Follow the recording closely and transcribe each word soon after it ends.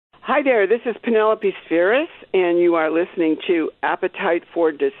Hi there, this is Penelope Spheeris, and you are listening to Appetite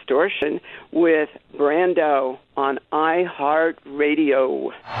for Distortion with Brando on iHeartRadio. You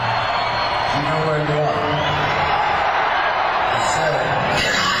know where you are. I said it.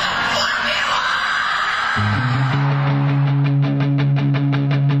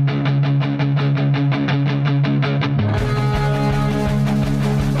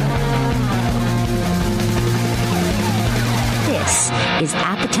 Is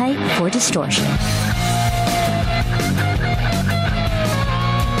Appetite for Distortion.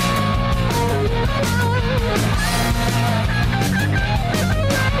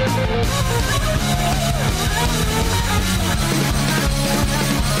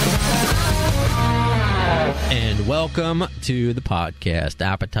 And welcome to the podcast,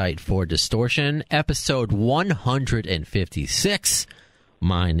 Appetite for Distortion, episode 156.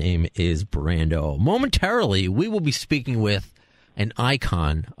 My name is Brando. Momentarily, we will be speaking with an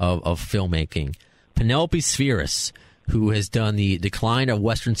icon of filmmaking, Penelope Spheeris, who has done the Decline of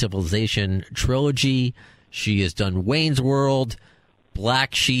Western Civilization trilogy. She has done Wayne's World,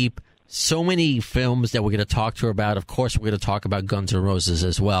 Black Sheep, so many films that we're going to talk to her about. Of course, we're going to talk about Guns N' Roses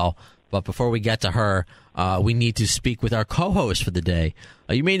as well. But before we get to her, we need to speak with our co-host for the day.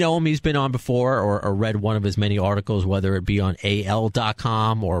 You may know him. He's been on before or read one of his many articles, whether it be on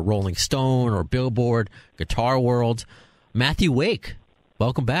AL.com or Rolling Stone or Billboard, Guitar World. Matthew Wake,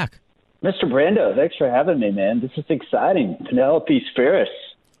 welcome back. Mr. Brando, thanks for having me, man. This is exciting. Penelope Spheeris.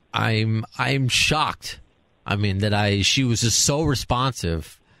 I'm shocked. I mean, she was just so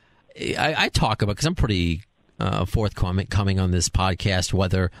responsive. I talk about, because I'm pretty forthcoming on this podcast,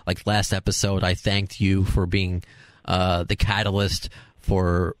 whether, like last episode, I thanked you for being the catalyst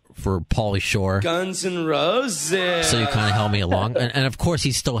for Pauly Shore. Guns N' Roses. So you kind of held me along. And of course,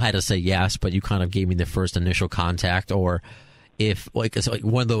 he still had to say yes, but you kind of gave me the first initial contact. Or if, like, it's like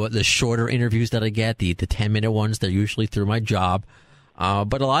one of the shorter interviews that I get, the 10-minute ones, they're usually through my job.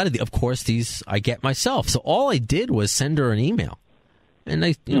 But a lot of these I get myself. So all I did was send her an email. And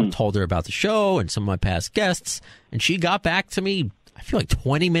I told her about the show and some of my past guests. And she got back to me, I feel like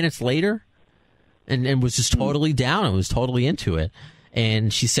 20 minutes later, and was just totally down and was totally into it.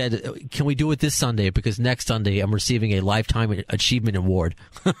 And she said, can we do it this Sunday? Because next Sunday I'm receiving a Lifetime Achievement Award.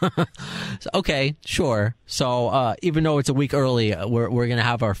 So, okay, sure. So even though it's a week early, we're going to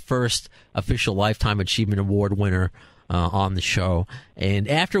have our first official Lifetime Achievement Award winner on the show. And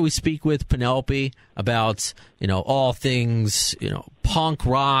after we speak with Penelope about, all things, punk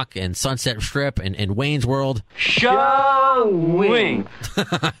rock and Sunset Strip and Wayne's World. Showing.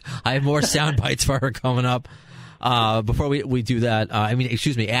 I have more sound bites for her coming up. Before we do that,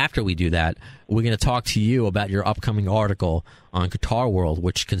 after we do that, we're going to talk to you about your upcoming article on Guitar World,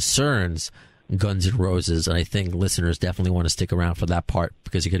 which concerns Guns N' Roses. And I think listeners definitely want to stick around for that part,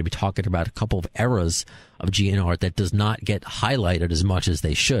 because you're going to be talking about a couple of eras of GNR that does not get highlighted as much as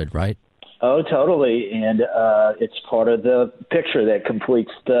they should, right? Oh, totally. And it's part of the picture that completes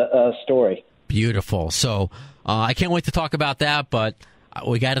the story. Beautiful. So I can't wait to talk about that, but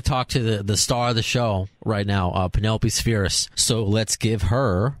we got to talk to the star of the show right now, Penelope Spheeris. So let's give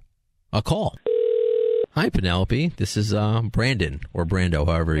her a call. Hi, Penelope. This is Brandon, or Brando,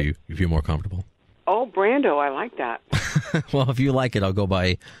 however you feel more comfortable. Oh, Brando, I like that. Well, if you like it, I'll go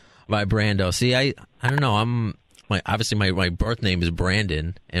by Brando. See, I don't know. Obviously my birth name is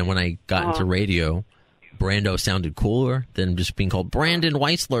Brandon, and when I got into radio, Brando sounded cooler than just being called Brandon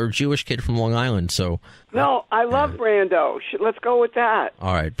Weissler, Jewish kid from Long Island. So no, I love Brando. Let's go with that.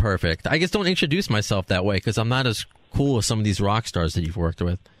 All right, perfect. I guess don't introduce myself that way, because I'm not as cool as some of these rock stars that you've worked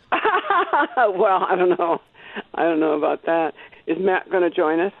with. Well, I don't know. I don't know about that. Is Matt going to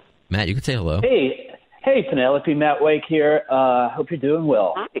join us? Matt, you can say hello. Hey, Penelope, Matt Wake here. Hope you're doing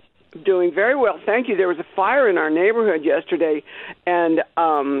well. Hi. Doing very well, thank you. There was a fire in our neighborhood yesterday, and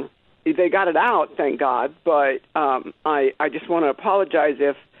they got it out, thank God. But I just want to apologize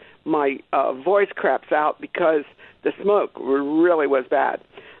if my voice craps out, because the smoke really was bad.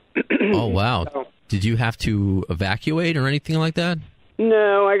 Oh, wow. So, did you have to evacuate or anything like that?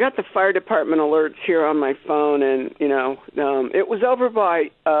 No, I got the fire department alerts here on my phone, and it was over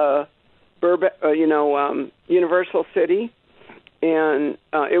by Universal City, and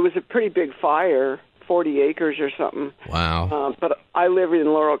it was a pretty big fire, 40 acres or something. Wow. But I live in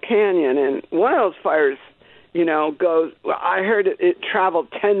Laurel Canyon, and one of those fires, goes. I heard it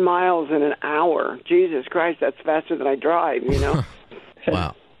traveled 10 miles in an hour. Jesus Christ, that's faster than I drive.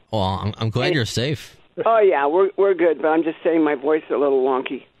 Wow. Well, I'm glad you're safe. Oh yeah, we're good, but I'm just saying my voice is a little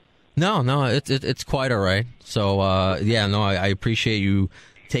wonky. No, it's quite all right. So I appreciate you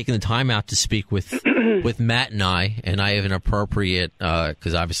taking the time out to speak with Matt and I have an appropriate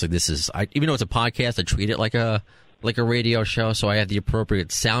because obviously this is even though it's a podcast, I treat it like a radio show, so I have the appropriate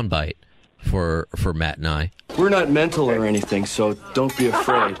soundbite for Matt and I. We're not mental or anything, so don't be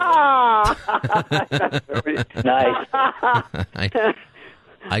afraid. Nice.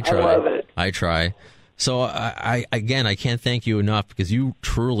 I try. love it. I try. So I can't thank you enough because you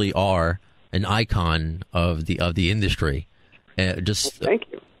truly are an icon of the industry. Thank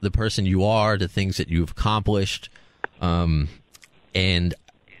you. The person you are, the things that you've accomplished, and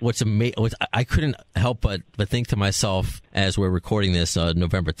what's amazing. I couldn't help but think to myself as we're recording this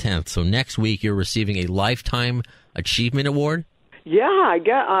November 10th. So next week you're receiving a Lifetime Achievement Award. Yeah, I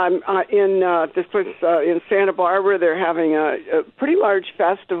get. I'm this place in Santa Barbara. They're having a pretty large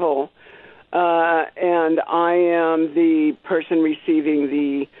festival, and I am the person receiving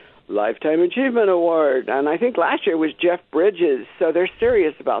the Lifetime Achievement Award. And I think last year was Jeff Bridges. So they're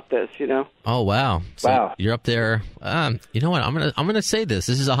serious about this, you know. Oh wow! So Wow. You're up there. You know what? I'm gonna say this.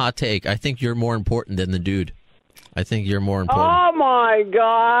 This is a hot take. I think you're more important than the dude. I think you're more important. Oh my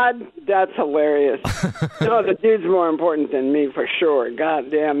God, that's hilarious. No, the dude's more important than me for sure. God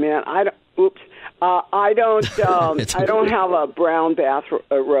damn, man. I don't have a brown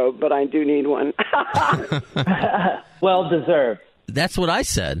bathrobe, but I do need one. Well deserved. That's what I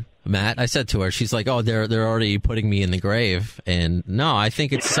said, Matt. I said to her. She's like, "Oh, they're already putting me in the grave." And no, I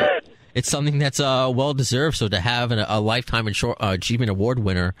think it's something that's well deserved. So to have a Lifetime Achievement Award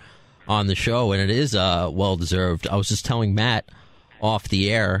winner on the show, and it is well deserved. I was just telling Matt off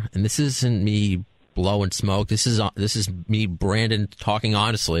the air, and this isn't me blowing smoke. This is me, Brandon, talking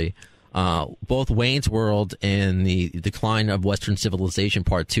honestly. Both Wayne's World and the Decline of Western Civilization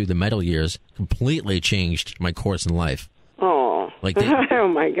Part 2, the Metal Years, completely changed my course in life. Oh, oh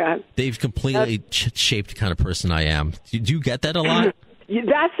my God! They've completely shaped the kind of person I am. Do you get that a lot?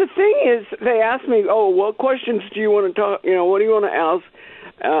 That's the thing is, they ask me, "Oh, what questions do you want to talk? You know, what do you want to ask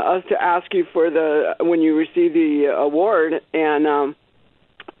us to ask you for when you receive the award?"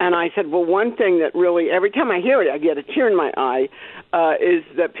 And I said, well, one thing that really, every time I hear it, I get a tear in my eye, is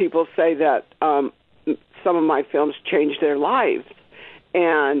that people say that some of my films changed their lives.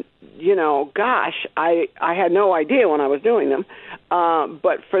 And, you know, gosh, I had no idea when I was doing them.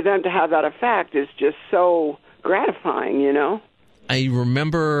 But for them to have that effect is just so gratifying, you know? I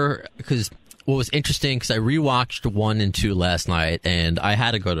remember, because what was interesting, because I rewatched 1 and 2 last night, and I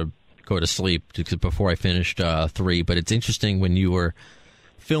had to go to sleep before I finished 3. But it's interesting when you were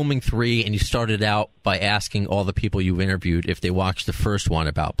filming 3 and you started out by asking all the people you interviewed if they watched the first one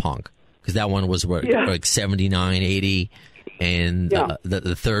about punk, because that one was like 79, 80, and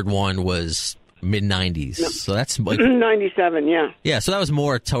the third one was mid-90s. No. So that's like 97, yeah. Yeah, so that was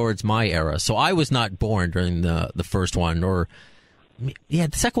more towards my era. So I was not born during the first one, or the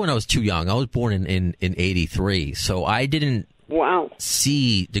second one I was too young. I was born in 83, so I didn't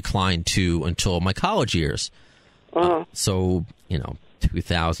see Decline 2 until my college years. So,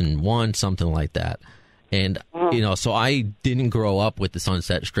 2001, something like that. And, so I didn't grow up with the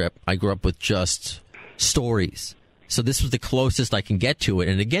Sunset Strip. I grew up with just stories. So this was the closest I can get to it.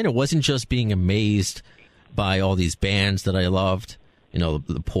 And again, it wasn't just being amazed by all these bands that I loved,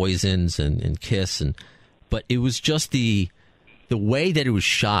 the Poisons and Kiss, but it was just the way that it was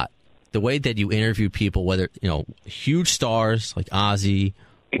shot, the way that you interviewed people, whether, huge stars like Ozzy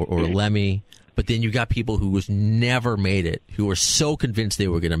or Lemmy, but then you got people who never made it, who were so convinced they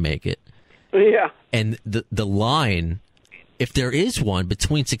were going to make it. Yeah. And the line, if there is one,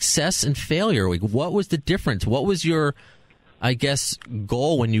 between success and failure, like, what was the difference? What was your, I guess,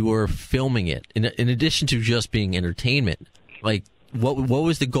 goal when you were filming it? In addition to just being entertainment, like, what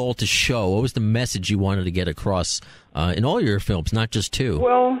was the goal to show? What was the message you wanted to get across in all your films, not just 2?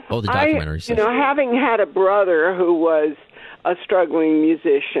 Well, all the documentaries. Having had a brother who was a struggling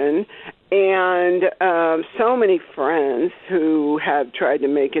musician, and so many friends who have tried to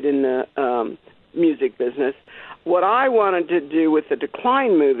make it in the music business, what I wanted to do with the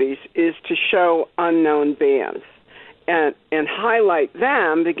Decline movies is to show unknown bands and highlight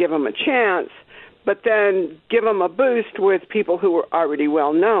them to give them a chance, but then give them a boost with people who were already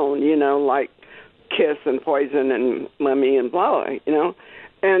well known, like Kiss and Poison and Lemmy and blah,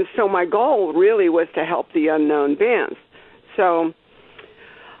 And so my goal really was to help the unknown bands. So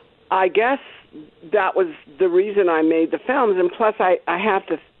I guess that was the reason I made the films. And plus, I have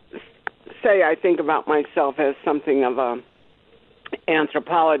to say I think about myself as something of a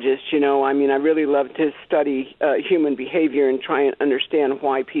anthropologist, I really love to study human behavior and try and understand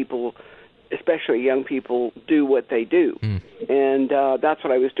why people especially young people, do what they do. And that's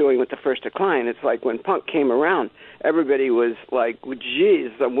what I was doing with the First Decline. It's like when punk came around, everybody was like, well,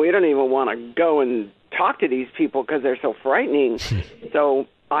 geez, we don't even want to go and talk to these people because they're so frightening. So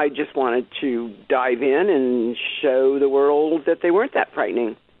I just wanted to dive in and show the world that they weren't that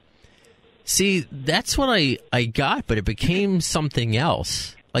frightening. See, that's what I got, but it became something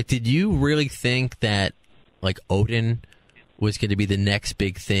else. Like, did you really think that, like, Odin was going to be the next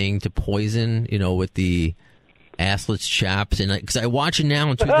big thing to Poison, with the assless chaps? And because I watch it now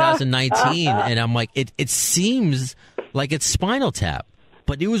in 2019, and I'm like, it seems like it's Spinal Tap,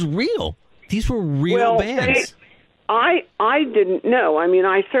 but it was real. These were real bands. I didn't know. I mean,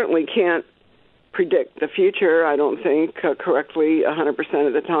 I certainly can't predict the future, I don't think, correctly 100%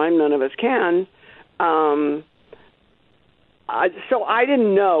 of the time. None of us can. So I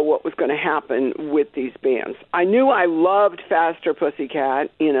didn't know what was going to happen with these bands. I knew I loved Faster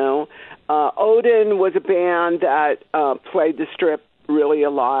Pussycat, Odin was a band that played the Strip really a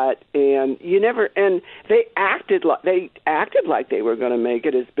lot, and they acted like they were going to make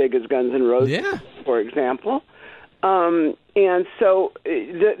it as big as Guns N' Roses, for example. And so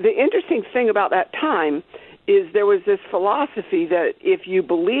the interesting thing about that time is there was this philosophy that if you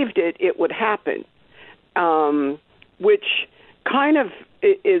believed it, it would happen, which kind of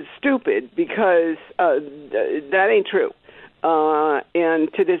is stupid because that ain't true.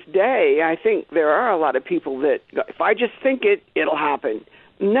 And to this day, I think there are a lot of people that if I just think it, it'll happen.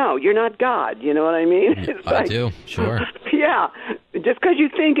 No, you're not God. You know what I mean? It's I do, sure. Yeah. Just because you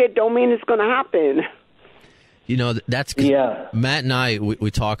think it don't mean it's going to happen. That's Matt and I,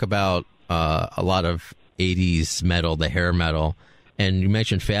 we talk about a lot of 80s metal, the hair metal, and you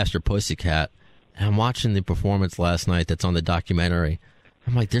mentioned Faster Pussycat. And I'm watching the performance last night that's on the documentary.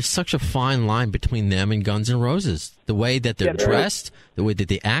 I'm like, there's such a fine line between them and Guns N' Roses. The way that they're dressed, the way that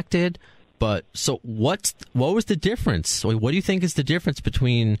they acted. But so what was the difference? What do you think is the difference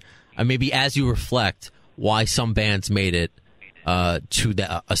between, maybe as you reflect, why some bands made it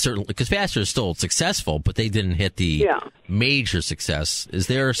to a certain, because Faster is still successful, but they didn't hit the major success. Is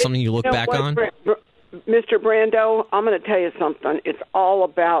there something you look back on? Mr. Brando, I'm going to tell you something. It's all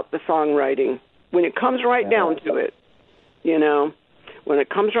about the songwriting. When it comes right down to it, when it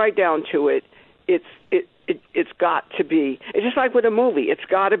comes right down to it, it's got to be. It's just like with a movie. It's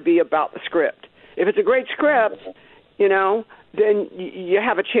got to be about the script. If it's a great script, then you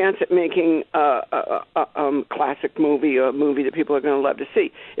have a chance at making a classic movie, or a movie that people are going to love to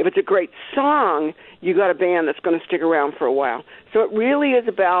see. If it's a great song, you got a band that's going to stick around for a while. So it really is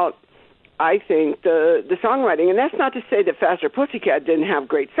about, I think, the songwriting. And that's not to say that Faster Pussycat didn't have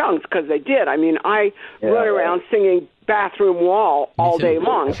great songs, because they did. I mean, I run around singing Bathroom Wall all day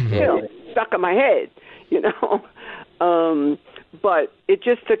long, still stuck in my head, But it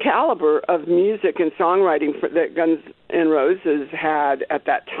just, the caliber of music and songwriting that Guns N' Roses had at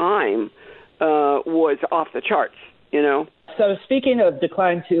that time was off the charts, So speaking of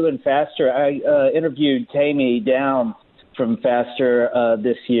Decline 2 and Faster, I interviewed Tammy Down from Faster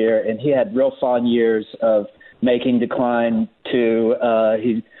this year, and he had real fond years of making Decline 2.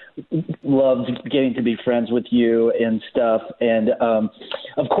 He loved getting to be friends with you and stuff. And,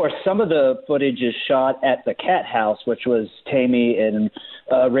 of course, some of the footage is shot at the Cat House, which was Tammy and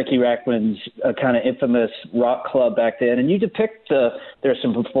Ricky Rackman's kind of infamous rock club back then. And you depict there's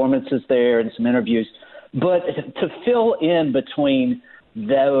some performances there and some interviews. But to fill in between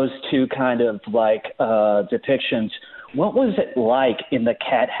those two kind of like depictions, what was it like in the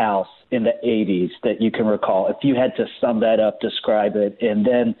Cat House in the 80s that you can recall? If you had to sum that up, describe it. And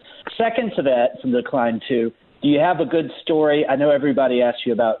then second to that, from Decline 2, do you have a good story? I know everybody asked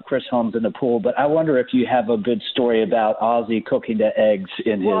you about Chris Holmes in the pool, but I wonder if you have a good story about Ozzy cooking the eggs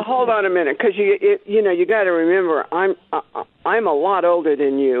in his... Well, hold on a minute, because you got to remember, I'm a lot older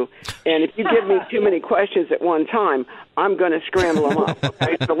than you, and if you give me too many questions at one time, I'm going to scramble them up.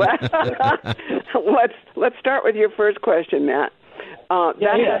 Okay, so let's start with your first question, Matt.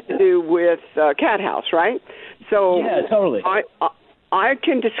 That has to do with Cat House, right? So yeah, totally. I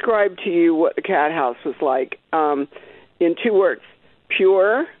can describe to you what the Cat House was like in two words: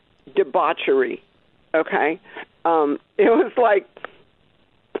 pure debauchery. Okay, it was like,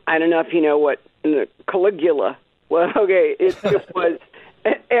 I don't know if you know what Caligula. Well, okay, it was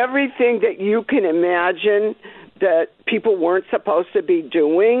everything that you can imagine that people weren't supposed to be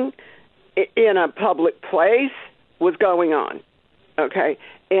doing in a public place was going on. Okay,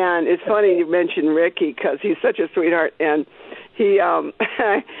 and it's funny you mentioned Ricky because he's such a sweetheart, and he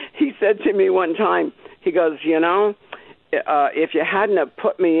he said to me one time, he goes, if you hadn't have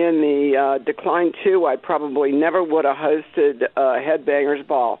put me in the Decline 2, I probably never would have hosted Headbangers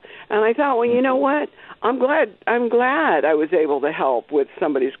Ball. And I thought, well, you know what? I'm glad I was able to help with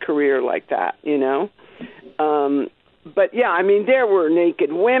somebody's career like that, you know? But, yeah, I mean, there were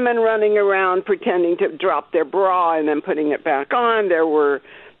naked women running around pretending to drop their bra and then putting it back on. There was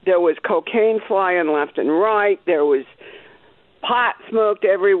cocaine flying left and right. There was pot smoked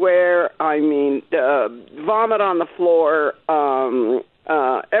everywhere. I mean, vomit on the floor.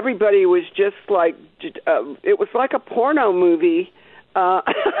 Everybody was just like, it was like a porno movie.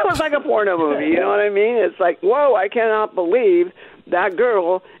 It was like a porno movie, you know what I mean? It's like, whoa, I cannot believe that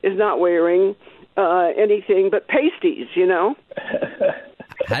girl is not wearing anything but pasties, you know?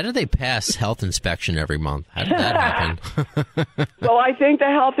 How do they pass health inspection every month? How did that happen? Well, I think the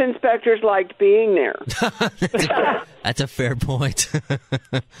health inspectors liked being there. That's a fair point.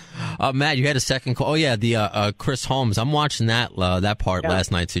 Matt, you had a second call. Oh, yeah, the Chris Holmes. I'm watching that part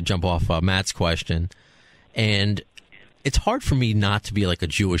last night to jump off Matt's question. And it's hard for me not to be like a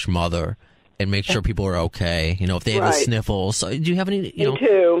Jewish mother and make sure people are okay. You know, if they have a sniffle. So, do you have any, Me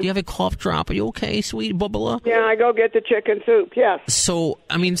too. Do you have a cough drop? Are you okay, sweet Bubba? Yeah, I go get the chicken soup, yes. So,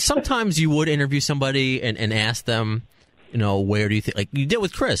 I mean, sometimes you would interview somebody and ask them, you know, where do you think, like you did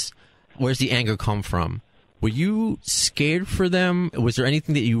with Chris, where's the anger come from? Were you scared for them? Was there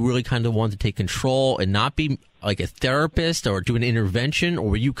anything that you really kind of wanted to take control and not be like a therapist or do an intervention? Or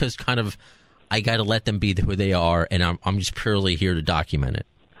were you just kind of, I got to let them be who they are and I'm just purely here to document it?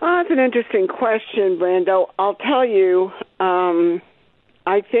 That's an interesting question, Brando. I'll tell you,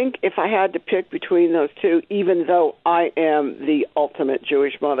 I think if I had to pick between those two, even though I am the ultimate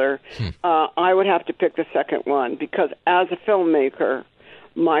Jewish mother, I would have to pick the second one because as a filmmaker,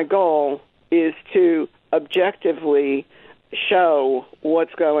 my goal is to objectively show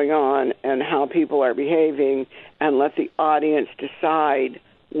what's going on and how people are behaving and let the audience decide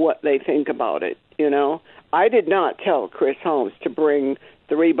what they think about it, you know? I did not tell Chris Holmes to bring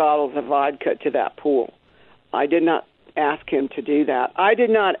 3 bottles of vodka to that pool. I did not ask him to do that. I did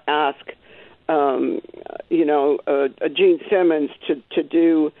not ask, Gene Simmons to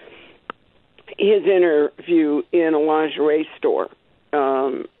do his interview in a lingerie store.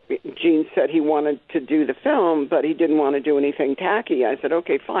 Gene said he wanted to do the film, but he didn't want to do anything tacky. I said,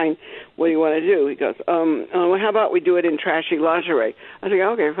 okay, fine. What do you want to do? He goes, well, how about we do it in trashy lingerie? I said,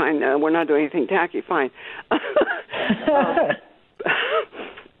 okay, fine. We're not doing anything tacky. Fine.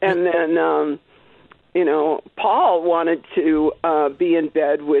 And then, Paul wanted to be in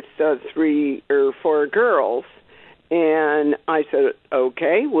bed with 3 or 4 girls. And I said,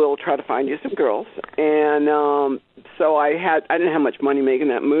 okay, we'll try to find you some girls. And so I didn't have much money making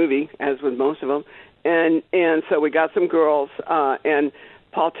that movie, as with most of them. And so we got some girls, and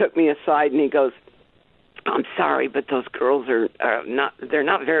Paul took me aside and he goes, I'm sorry, but those girls they're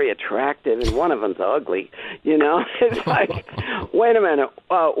not very attractive, and one of them's ugly, you know? It's like, wait a minute,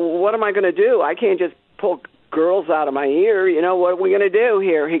 what am I going to do? I can't just pull girls out of my ear, you know, what are we going to do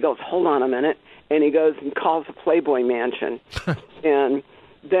here? He goes, hold on a minute, and he goes and calls the Playboy Mansion. And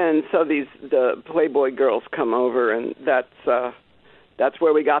then the Playboy girls come over, and that's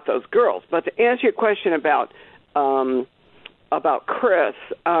where we got those girls. But to answer your question about Chris,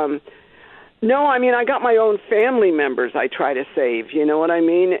 no, I mean, I got my own family members I try to save. You know what I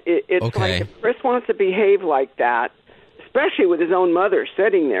mean? It's okay. Like if Chris wants to behave like that, especially with his own mother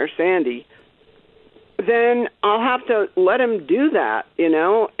sitting there, Sandy, then I'll have to let him do that, you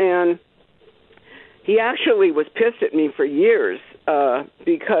know? And he actually was pissed at me for years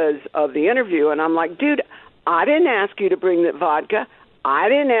because of the interview. And I'm like, dude, I didn't ask you to bring the vodka. I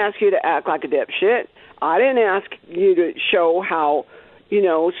didn't ask you to act like a dipshit. I didn't ask you to show how, you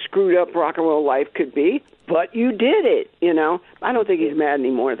know, screwed up rock and roll life could be, but you did it, you know. I don't think he's mad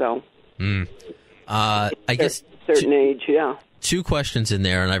anymore, though. I guess certain age, yeah. 2 questions in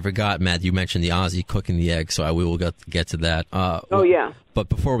there, and I forgot, Matt, you mentioned the Aussie cooking the egg, so we will get to that. Yeah. But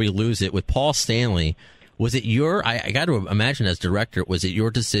before we lose it, with Paul Stanley, was it I got to imagine as director, was it your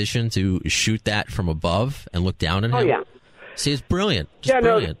decision to shoot that from above and look down at him? Oh, yeah. See, it's brilliant.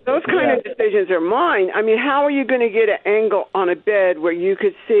 Brilliant. Those kind of decisions are mine. I mean, how are you going to get an angle on a bed where you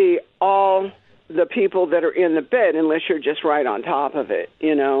could see all the people that are in the bed unless you're just right on top of it,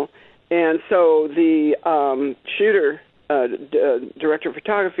 you know? And so the shooter, director of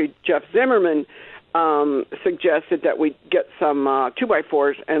photography, Jeff Zimmerman, suggested that we get some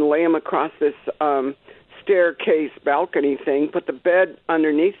 2x4s and lay them across this staircase balcony thing, put the bed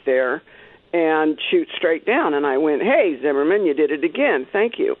underneath there, and shoot straight down. And I went, hey, Zimmerman, you did it again.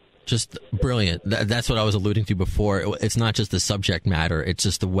 Thank you. Just brilliant. That's what I was alluding to before. It's not just the subject matter. It's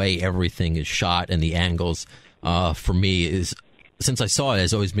just the way everything is shot and the angles. For me, is since I saw it,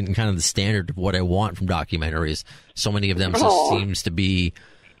 has always been kind of the standard of what I want from documentaries. So many of them just seems to be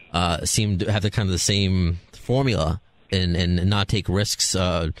seem to have the kind of the same formula and not take risks,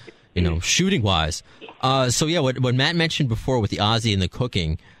 shooting wise. So yeah, what Matt mentioned before with the Ozzy and the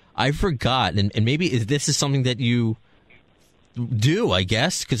cooking, I forgot, and maybe this is something that you do, I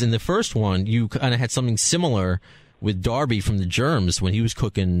guess, because in the first one you kind of had something similar with Darby from the Germs when he was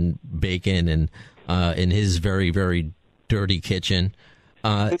cooking bacon and in his very, very dirty kitchen.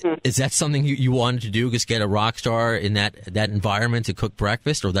 Is that something you wanted to do, just get a rock star in that environment to cook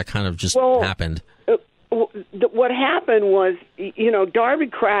breakfast, or that kind of just happened? What happened was, Darby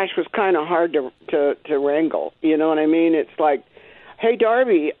Crash was kind of hard to wrangle. You know what I mean? It's like, hey,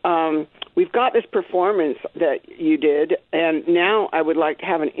 Darby, we've got this performance that you did, and now I would like to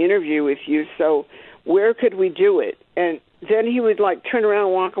have an interview with you, so where could we do it? And then he would, turn around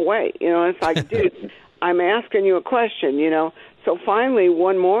and walk away. It's like, dude, I'm asking you a question, So finally,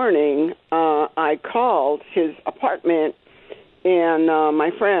 one morning, I called his apartment, and my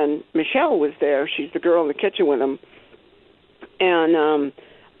friend Michelle was there. She's the girl in the kitchen with him. And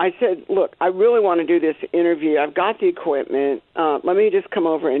I said, look, I really want to do this interview. I've got the equipment. Let me just come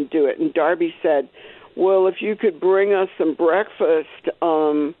over and do it. And Darby said, well, if you could bring us some breakfast,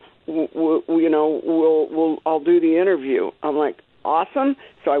 I'll do the interview. I'm like, awesome.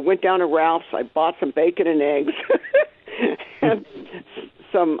 So I went down to Ralph's. I bought some bacon and eggs and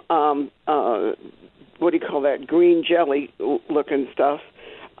some, what do you call that, green jelly looking stuff,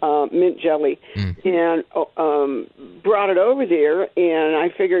 mint jelly, and brought it over there. And I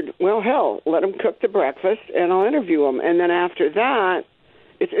figured, well, hell, let them cook the breakfast and I'll interview them. And then after that,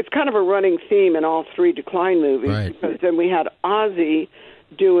 it's kind of a running theme in all three Decline movies, right? Because then we had Ozzy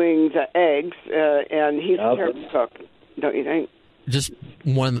doing the eggs, and he's a terrible cook, don't you think? Just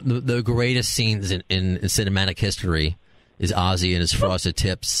one of the greatest scenes in cinematic history is Ozzy and his frosted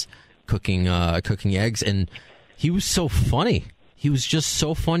tips cooking eggs, and he was so funny. He was just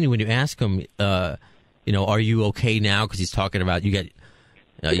so funny when you ask him, are you okay now? Because he's talking about you're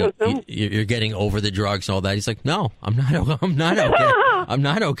getting over the drugs and all that. He's like, no, I'm not okay. I'm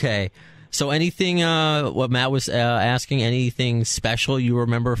not okay. So anything, what Matt was asking, anything special you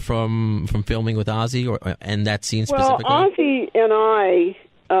remember from filming with Ozzy and that scene specifically? Well, Ozzy and I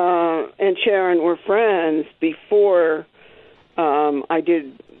and Sharon were friends before I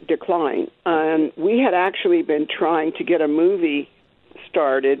did Decline. And we had actually been trying to get a movie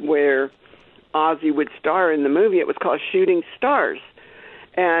started where Ozzy would star in the movie. It was called Shooting Stars.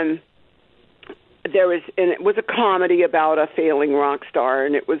 And it was a comedy about a failing rock star,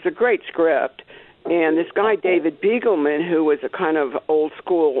 and it was a great script. And this guy, David Beagleman, who was a kind of old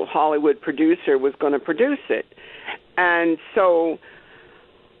school Hollywood producer, was going to produce it. And so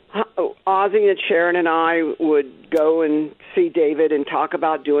Ozzy and Sharon and I would go and see David and talk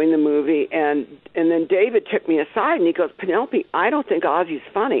about doing the movie. And then David took me aside and he goes, Penelope, I don't think Ozzy's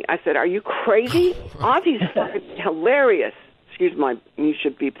funny. I said, are you crazy? Ozzy's fucking hilarious. Excuse my, you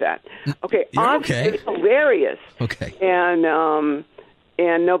should beep that. Okay, Ozzy is hilarious. Okay. And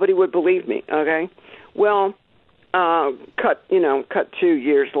nobody would believe me, okay? Well, cut 2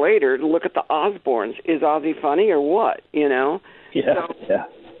 years later, look at the Osbournes. Is Ozzy funny or what, Yeah, so, yeah.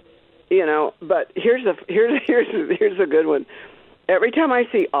 But here's a good one. Every time I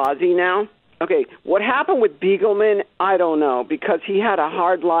see Ozzy now, okay, what happened with Beagleman, I don't know, because he had a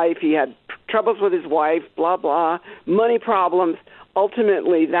hard life. He had troubles with his wife, blah, blah, money problems.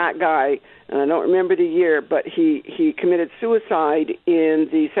 Ultimately, that guy, and I don't remember the year, but he committed suicide in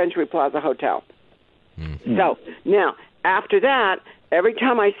the Century Plaza Hotel. Mm-hmm. So now, after that, every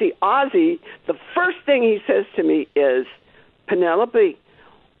time I see Ozzy, the first thing he says to me is, Penelope,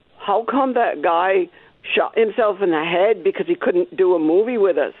 how come that guy shot himself in the head because he couldn't do a movie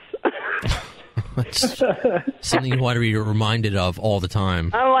with us? That's something you want to be reminded of all the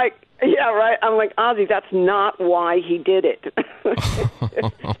time. I'm like, yeah, right. I'm like, Ozzy, that's not why he did it.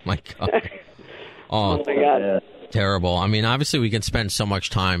 Oh, my God. Oh, my God. Terrible. I mean, obviously, we can spend so much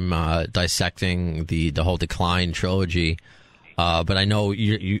time dissecting the whole Decline trilogy, but I know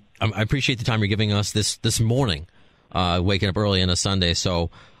I appreciate the time you're giving us this morning, waking up early on a Sunday. So,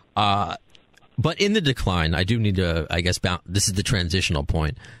 but in the Decline, I do need to, I guess, this is the transitional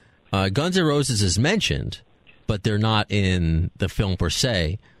point. Guns N' Roses is mentioned, but they're not in the film per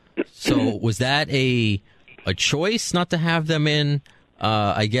se. So was that a choice not to have them in,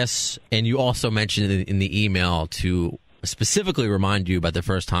 I guess? And you also mentioned in the email to specifically remind you about the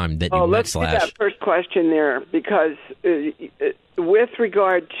first time that you met Slash. Let's get that first question there, because with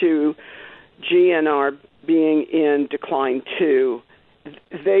regard to GNR being in Decline 2,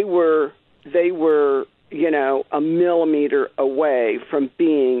 they were a millimeter away from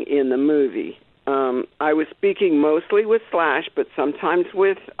being in the movie. I was speaking mostly with Slash, but sometimes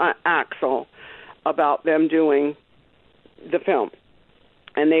with Axl about them doing the film.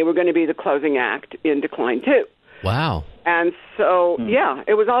 And they were going to be the closing act in Decline 2. Wow. And so, yeah,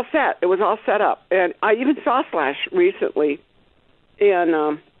 it was all set. It was all set up. And I even saw Slash recently,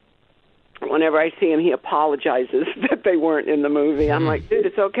 and whenever I see him, he apologizes that they weren't in the movie. I'm like, dude,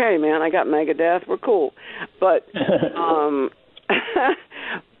 it's okay, man. I got Megadeth. We're cool. But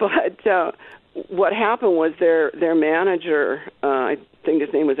what happened was their manager, I think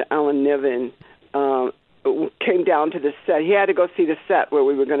his name was Alan Niven, came down to the set. He had to go see the set where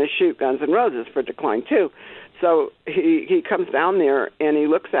we were going to shoot Guns N' Roses for Decline 2. So he comes down there and he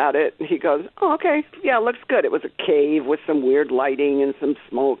looks at it and he goes, oh, okay, yeah, it looks good. It was a cave with some weird lighting and some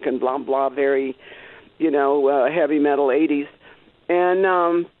smoke and blah, blah, very, heavy metal 80s. And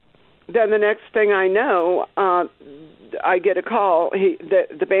then the next thing I know, I get a call.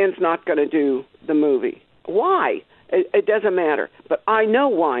 The band's not going to do the movie. Why? It doesn't matter. But I know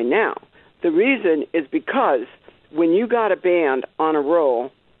why now. The reason is because when you got a band on a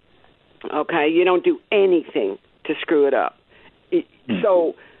roll, okay, you don't do anything to screw it up.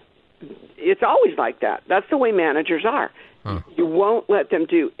 So it's always like that. That's the way managers are. You won't let them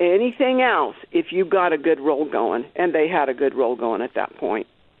do anything else if you got a good roll going, and they had a good roll going at that point.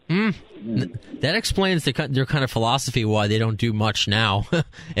 That explains their kind of philosophy why they don't do much now.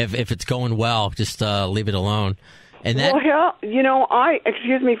 if it's going well, just leave it alone. And that,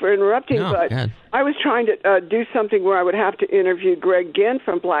 excuse me for interrupting, but I was trying to do something where I would have to interview Greg Ginn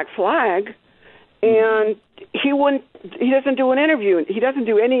from Black Flag, and he doesn't do an interview. He doesn't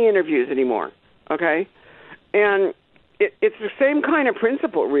do any interviews anymore, okay? And it's the same kind of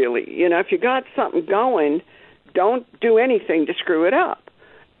principle, really. If you got something going, don't do anything to screw it up.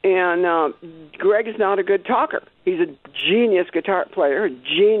 And Greg is not a good talker. He's a genius guitar player, a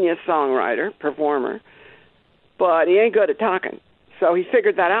genius songwriter, performer, but he ain't good at talking. So he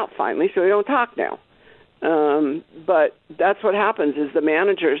figured that out finally, so he don't talk now. But that's what happens is the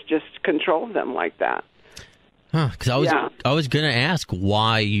managers just control them like that. Because I was going to ask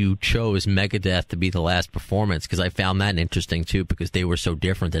why you chose Megadeth to be the last performance, because I found that interesting, too, because they were so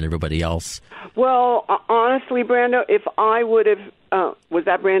different than everybody else. Well, honestly, Brando, if I would have... was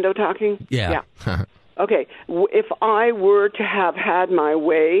that Brando talking? Yeah. Okay, if I were to have had my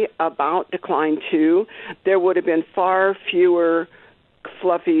way about Decline 2, there would have been far fewer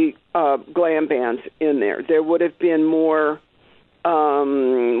fluffy glam bands in there. There would have been more...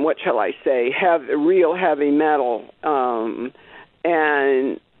 what shall I say, real heavy metal, and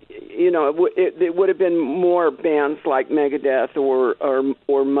it would have been more bands like Megadeth or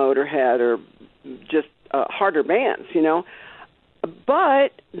Motorhead or just harder bands,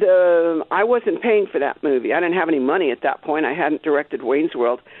 But I wasn't paying for that movie. I didn't have any money at that point. I hadn't directed Wayne's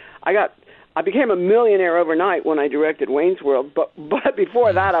World. I became a millionaire overnight when I directed Wayne's World, but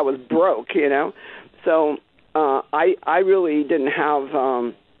before that I was broke, So. I really didn't have,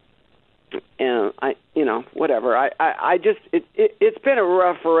 whatever. I just, it's been a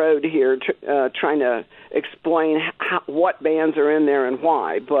rough road here trying to explain what bands are in there and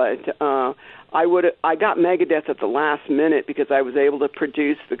why. But I got Megadeth at the last minute because I was able to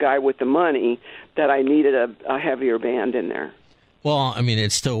produce the guy with the money that I needed a heavier band in there. Well, I mean,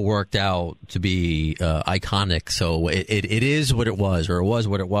 it still worked out to be iconic. So it is what it was, or it was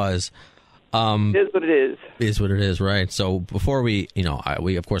what it was. It is what it is. Is what it is, right? So before we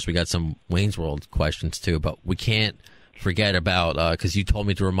of course we got some Wayne's World questions too, but we can't forget about because you told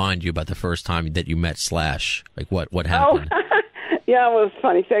me to remind you about the first time that you met Slash. Like what happened? Oh, yeah, well, it was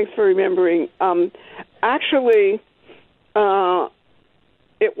funny. Thanks for remembering. Actually,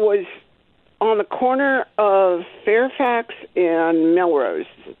 it was on the corner of Fairfax and Melrose.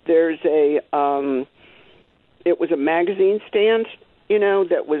 There's it was a magazine stand,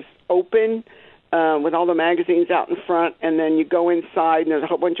 that was open with all the magazines out in front, and then you go inside and there's a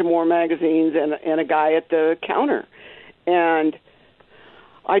whole bunch of more magazines and a guy at the counter. And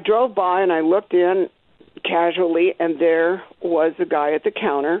I drove by and I looked in casually, and there was a guy at the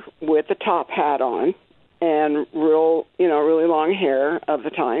counter with a top hat on and really long hair of the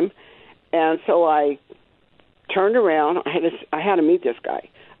time. And so I turned around. I had to meet this guy.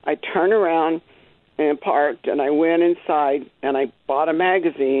 I turned around and parked, and I went inside, and I bought a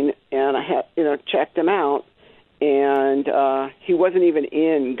magazine, and I had, checked him out, and he wasn't even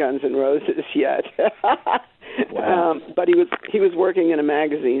in Guns N' Roses yet. Wow. But he was working in a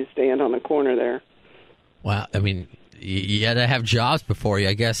magazine stand on the corner there. Wow, I mean, you had to have jobs before you,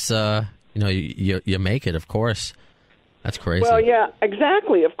 I guess, you make it, of course. That's crazy. Well, yeah,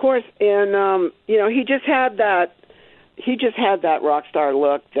 exactly, of course, and he just had that rock star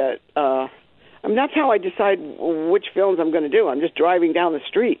look that. that's how I decide which films I'm going to do. I'm just driving down the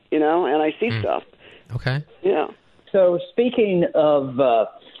street, and I see stuff. Okay. Yeah. So speaking of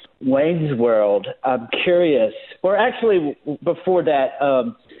Wayne's World, I'm curious, or actually before that,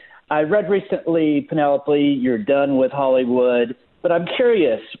 I read recently, Penelope, you're done with Hollywood, but I'm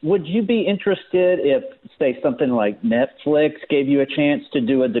curious, would you be interested if, say, something like Netflix gave you a chance to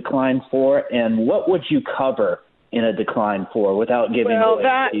do a Decline 4, and what would you cover in a Decline 4 without giving away?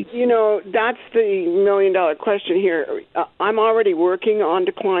 That's the million-dollar question here. I'm already working on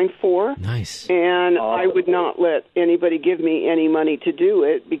Decline 4. Nice. And I would not let anybody give me any money to do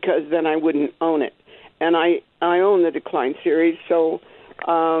it because then I wouldn't own it. And I own the Decline series, so,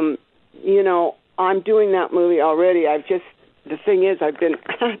 I'm doing that movie already. The thing is, I've been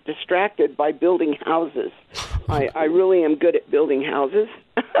distracted by building houses. I really am good at building houses.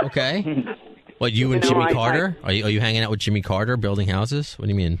 Okay. What, you and Jimmy Carter? Are you hanging out with Jimmy Carter building houses? What do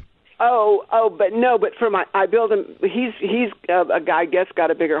you mean? But I build him. He's a guy. I guess got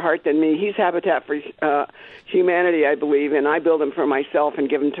a bigger heart than me. He's Habitat for Humanity, I believe, and I build him for myself and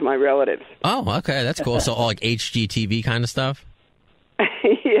give him to my relatives. Oh, okay, that's cool. So all like HGTV kind of stuff.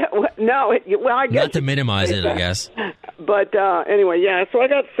 Yeah. I guess not to minimize it, I guess. But anyway, yeah. So I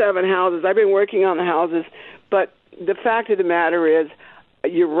got 7 houses. I've been working on the houses, but the fact of the matter is,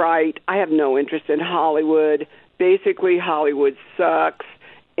 you're right. I have no interest in Hollywood. Basically, Hollywood sucks.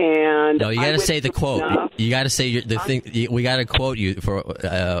 And no, you got to say the quote. You got to say the thing. We got to quote you for.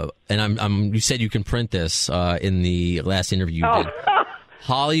 And you said you can print this in the last interview you did.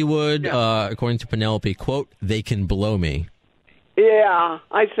 Hollywood, according to Penelope, quote, "They can blow me." Yeah,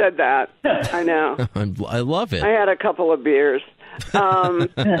 I said that. I know. I love it. I had a couple of beers. I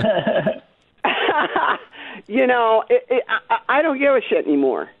don't give a shit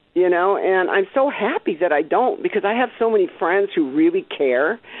anymore, and I'm so happy that I don't, because I have so many friends who really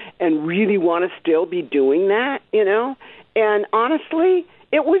care and really want to still be doing that, and honestly,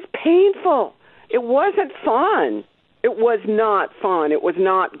 it was painful. It wasn't fun. It was not fun. It was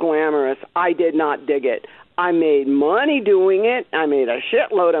not glamorous. I did not dig it. I made money doing it. I made a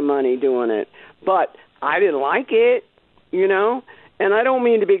shitload of money doing it, but I didn't like it, And I don't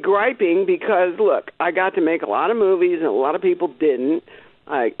mean to be griping because, look, I got to make a lot of movies and a lot of people didn't.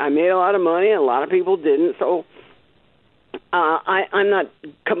 I made a lot of money and a lot of people didn't. So I'm not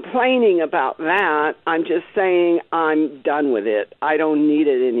complaining about that. I'm just saying I'm done with it. I don't need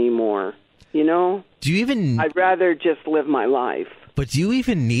it anymore, Do you even... I'd rather just live my life. But do you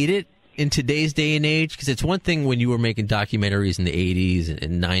even need it in today's day and age? Because it's one thing when you were making documentaries in the 80s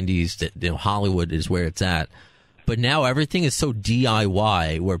and 90s that Hollywood is where it's at. But now everything is so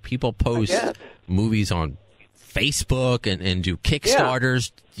DIY, where people post movies on Facebook and do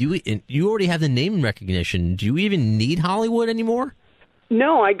Kickstarters. Yeah. You already have the name recognition. Do you even need Hollywood anymore?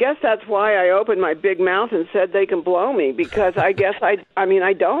 No, I guess that's why I opened my big mouth and said they can blow me, because I guess I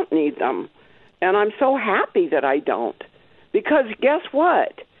don't need them. And I'm so happy that I don't. Because guess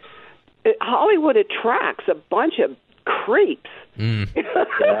what? Hollywood attracts a bunch of creeps. Yeah.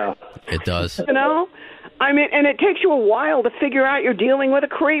 It does. And it takes you a while to figure out you're dealing with a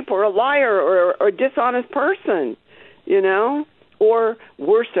creep or a liar or a dishonest person, or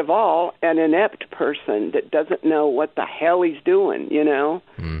worst of all, an inept person that doesn't know what the hell he's doing,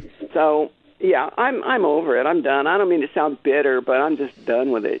 So, yeah, I'm over it. I'm done. I don't mean to sound bitter, but I'm just done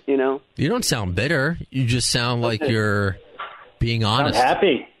with it, You don't sound bitter. You just sound like you're being honest. I'm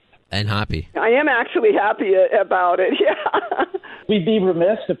happy. And happy. I am actually happy about it, yeah. We'd be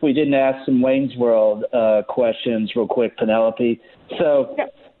remiss if we didn't ask some Wayne's World questions real quick, Penelope. So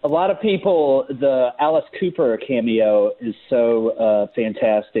a lot of people, the Alice Cooper cameo is so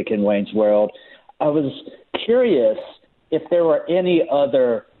fantastic in Wayne's World. I was curious if there were any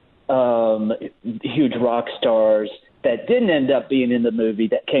other huge rock stars that didn't end up being in the movie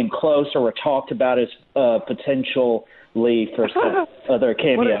that came close or were talked about as potentially for some other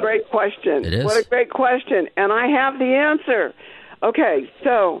cameo. What a great question. It is. What a great question. And I have the answer. Okay,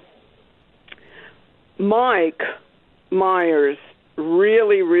 so Mike Myers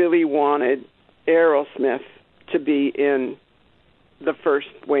really, really wanted Aerosmith to be in the first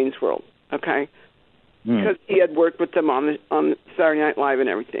Wayne's World, okay? Because he had worked with them on Saturday Night Live and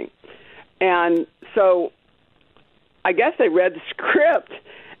everything. And so I guess they read the script,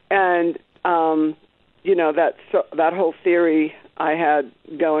 and that whole theory I had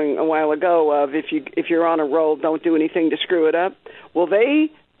going a while ago of if you're on a roll, don't do anything to screw it up. Well,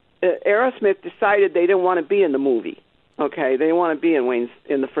 Aerosmith decided they didn't want to be in the movie. Okay, they didn't want to be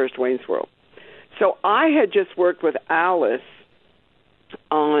in the first Wayne's World. So I had just worked with Alice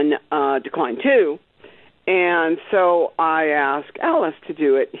on Decline 2, And so I asked Alice to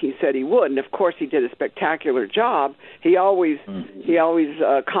do it. He said he would, and of course he did a spectacular job. He always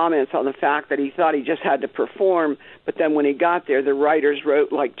comments on the fact that he thought he just had to perform, but then when he got there, the writers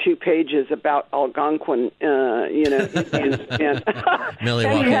wrote like 2 pages about Algonquin, and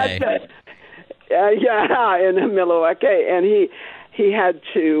Milwaukee. In Milwaukee, and he had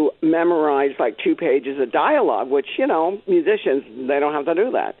to memorize like 2 pages of dialogue, which musicians, they don't have to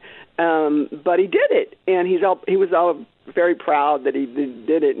do that. But he did it, and he was all very proud that he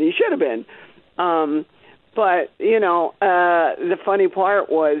did it, and he should have been. But the funny part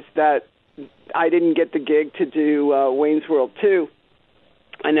was that I didn't get the gig to do Wayne's World 2.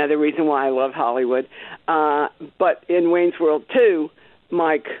 Another reason why I love Hollywood. But in Wayne's World 2,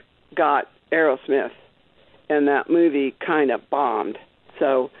 Mike got Aerosmith, and that movie kind of bombed.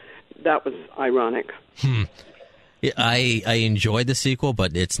 So that was ironic. Yeah, I enjoyed the sequel,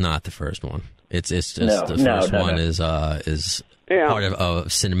 but it's not the first one. It's just the first one is part of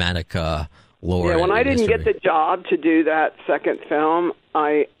cinematic lore. Yeah, when I didn't history. get the job to do that second film,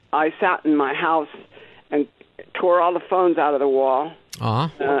 I sat in my house and tore all the phones out of the wall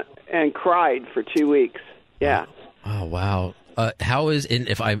and cried for 2 weeks. Yeah. Oh wow. How is, and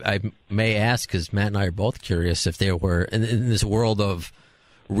if I may ask, because Matt and I are both curious, if there were in this world of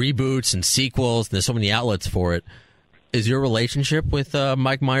reboots and sequels, and there's so many outlets for it. Is your relationship with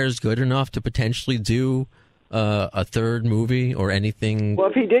Mike Myers good enough to potentially do a third movie or anything? Well,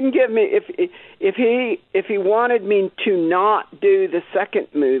 if he didn't give me, if he wanted me to not do the second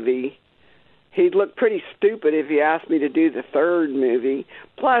movie, he'd look pretty stupid if he asked me to do the third movie.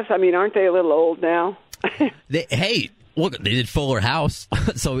 Plus, I mean, aren't they a little old now? Look, they did Fuller House,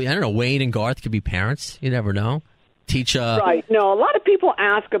 so I don't know. Wayne and Garth could be parents. You never know. Right. No, a lot of people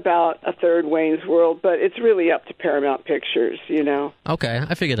ask about a third Wayne's World, but it's really up to Paramount Pictures, Okay,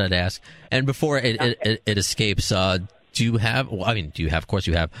 I figured I'd ask. And before it escapes, do you have? Of course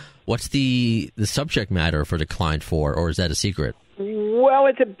you have. What's the subject matter for Decline 4, or is that a secret? Well,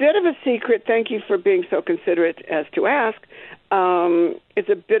 it's a bit of a secret. Thank you for being so considerate as to ask. It's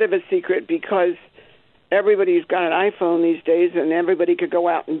a bit of a secret because everybody's got an iPhone these days, and everybody could go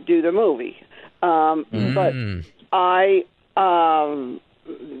out and do the movie. But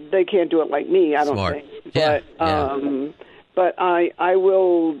they can't do it like me, I don't think. But I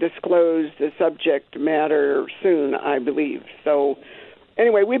will disclose the subject matter soon, I believe. So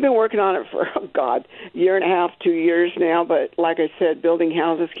anyway, we've been working on it for, year and a half, 2 years now. But like I said, building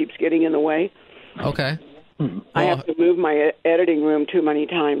houses keeps getting in the way. Okay. I have to move my editing room too many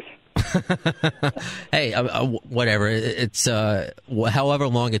times. Hey, whatever. It's however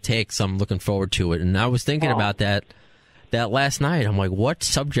long it takes, I'm looking forward to it. And I was thinking about that last night. I'm like, what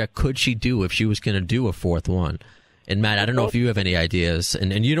subject could she do if she was going to do a fourth one? And Matt, I don't know if you have any ideas,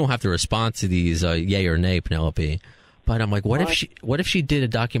 and you don't have to respond to these yay or nay, Penelope. But I'm like, what if she did a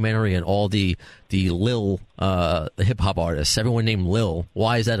documentary on all the Lil hip hop artists, everyone named Lil?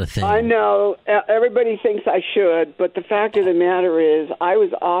 Why is that a thing? I know everybody thinks I should, but the fact of the matter is, I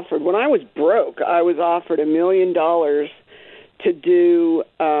was offered when I was broke. I was offered $1 million to do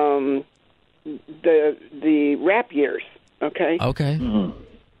the rap years. Okay. Okay. Mm-hmm.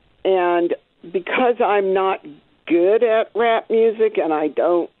 And because I'm not good at rap music and I'm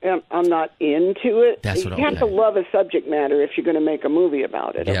not into it. That's you have to love a subject matter if you're going to make a movie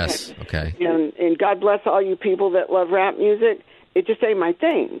about it. Yes. Okay. And God bless all you people that love rap music. It just ain't my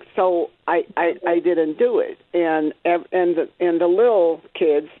thing, so I didn't do it. And the little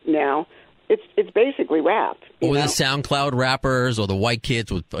kids now, it's basically rap. Or the SoundCloud rappers, or the white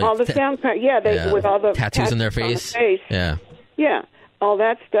kids with all the SoundCloud, with all the tattoos on their face. Yeah, all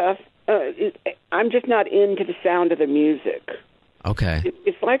that stuff. I'm just not into the sound of the music. Okay.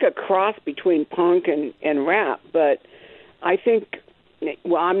 It's like a cross between punk and rap, but I think.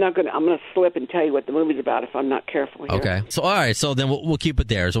 Well, I'm going to slip and tell you what the movie's about if I'm not careful here. Okay. So, all right. So then we'll keep it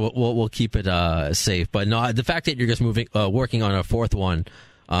there. So we'll keep it safe. But no, the fact that you're just working on a fourth one,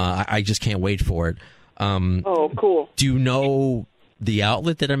 I just can't wait for it. Oh, cool. Do you know the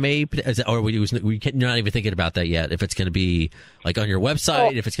outlet that it may, or you're not even thinking about that yet? If it's going to be like on your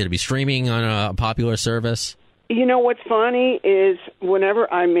website, if it's going to be streaming on a popular service? You know what's funny is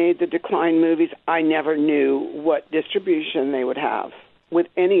whenever I made the Decline movies, I never knew what distribution they would have with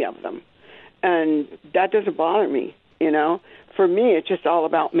any of them. And that doesn't bother me, For me, it's just all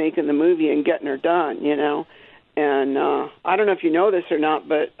about making the movie and getting her done, And I don't know if you know this or not,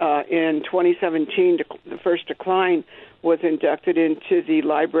 but in 2017, the first Decline was inducted into the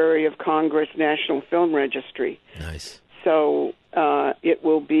Library of Congress National Film Registry. Nice. So it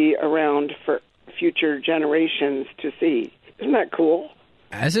will be around for future generations to see. Isn't that cool?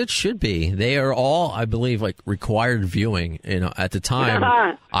 As it should be. They are all, I believe, like required viewing. At the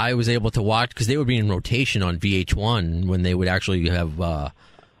time, I was able to watch because they would be in rotation on VH1 when they would actually have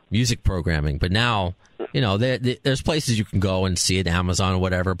music programming. but now, there's places you can go and see it, Amazon or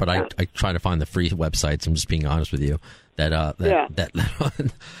whatever. But I try to find the free websites. I'm just being honest with you. I don't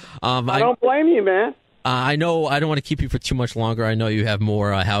blame you, man. I know I don't want to keep you for too much longer. I know you have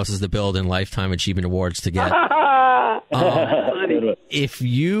more houses to build and Lifetime Achievement Awards to get. If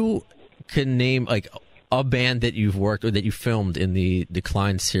you can name like a band that you've worked or that you filmed in the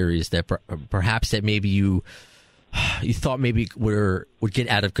Decline series that perhaps that maybe you thought maybe would get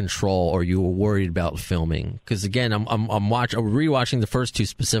out of control or you were worried about filming, because again I'm rewatching the first two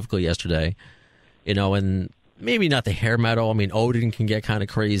specifically yesterday, and maybe not the hair metal. I mean, Odin can get kind of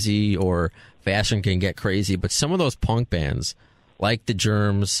crazy or Fashion can get crazy, but some of those punk bands like the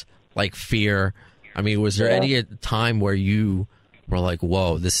Germs, like Fear, I mean, was there any time where you were like,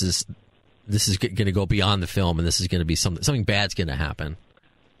 whoa, this is going to go beyond the film and this is going to be something bad's going to happen?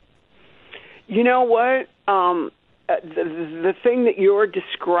 You know what? The thing that you're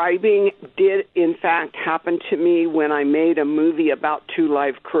describing did, in fact, happen to me when I made a movie about Two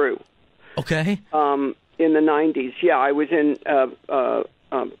Live Crew. Okay. In the 90s. Yeah, I was in a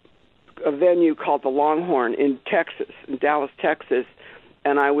venue called the Longhorn in Texas, in Dallas, Texas,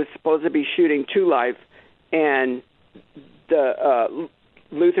 and I was supposed to be shooting Two Live, and the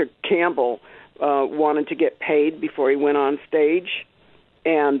Luther Campbell wanted to get paid before he went on stage,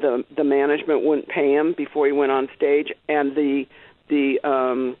 and the management wouldn't pay him before he went on stage, and the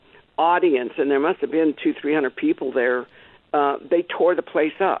audience, and there must have been 200-300 people there, they tore the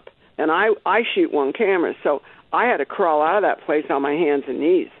place up. And I shoot one camera, so I had to crawl out of that place on my hands and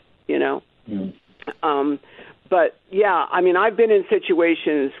knees, But, yeah, I mean, I've been in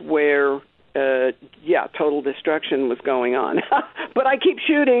situations where, total destruction was going on. But I keep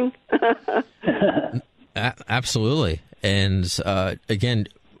shooting. Absolutely. And, again,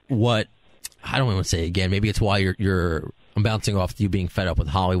 I don't want to say again, maybe it's why I'm bouncing off you being fed up with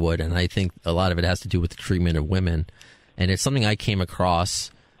Hollywood, and I think a lot of it has to do with the treatment of women. And it's something I came across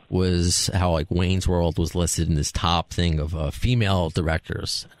was how like Wayne's World was listed in this top thing of female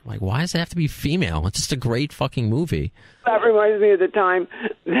directors. I'm like, why does it have to be female? It's just a great fucking movie. That reminds me of the time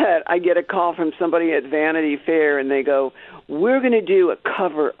that I get a call from somebody at Vanity Fair and they go, we're going to do a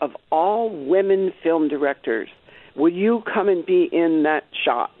cover of all women film directors. Will you come and be in that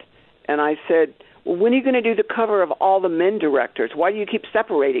shot? And I said, well, when are you going to do the cover of all the men directors? Why do you keep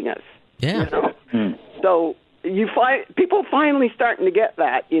separating us? Yeah. So you find people finally starting to get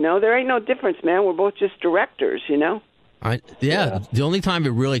that, there ain't no difference, man. We're both just directors, The only time it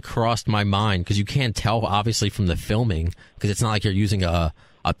really crossed my mind, because you can't tell obviously from the filming, because it's not like you're using a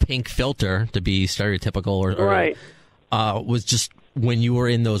pink filter to be stereotypical or right. Was just when you were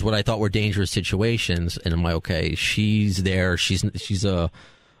in those what I thought were dangerous situations, and I'm like, okay, she's there, she's a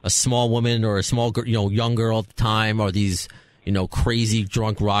small woman or a small young girl at the time, or these crazy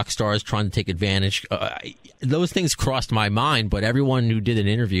drunk rock stars trying to take advantage. Those things crossed my mind, but everyone who did an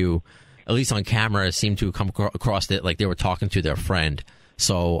interview, at least on camera, seemed to come across it like they were talking to their friend.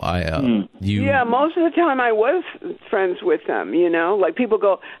 So Yeah, most of the time I was friends with them, Like people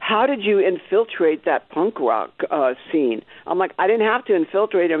go, how did you infiltrate that punk rock scene? I'm like, I didn't have to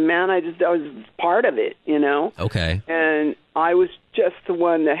infiltrate them, man. I was part of it, Okay. And I was just the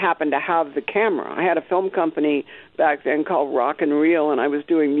one that happened to have the camera. I had a film company back then called Rock and Reel, and I was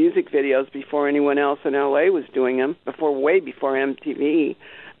doing music videos before anyone else in L.A. was doing them, way before MTV.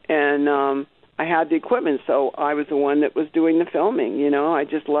 And I had the equipment, so I was the one that was doing the filming, I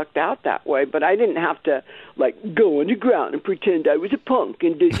just lucked out that way. But I didn't have to, go underground and pretend I was a punk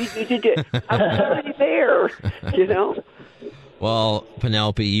and I was already there, Well,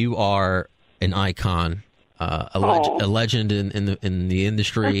 Penelope, you are an icon. A legend in the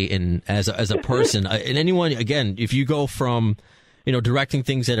industry and as a person, and anyone, again, if you go from directing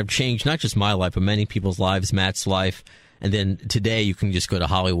things that have changed not just my life but many people's lives, Matt's life, and then today you can just go to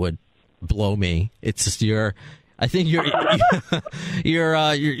Hollywood, blow me. It's just I think you're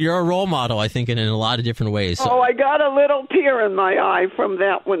a role model, I think, in a lot of different ways. So, I got a little tear in my eye from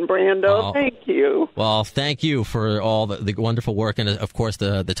that one, Brando. Thank you. Well, thank you for all the wonderful work and, of course,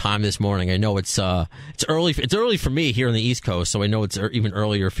 the time this morning. I know it's early. It's early for me here on the East Coast, so I know it's even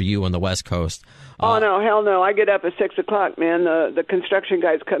earlier for you on the West Coast. No, hell no! I get up at 6 o'clock, man. The construction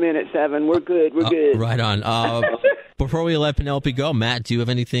guys come in at 7. We're good. We're good. Right on. Before we let Penelope go, Matt, do you have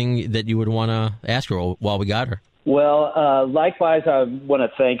anything that you would want to ask her while we got her? Well, likewise, I want to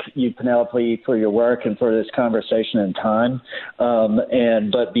thank you, Penelope, for your work and for this conversation and time.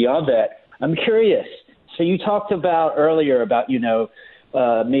 But beyond that, I'm curious. So you talked about earlier about,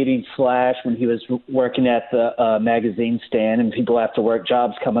 meeting Flash when he was working at the magazine stand and people after work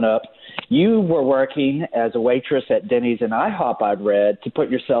jobs coming up. You were working as a waitress at Denny's and IHOP, I'd read, to put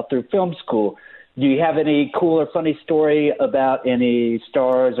yourself through film school. Do you have any cool or funny story about any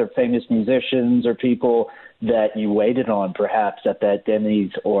stars or famous musicians or people that you waited on, perhaps, at that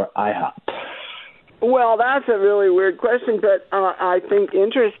Denny's or IHOP? Well, that's a really weird question, but I think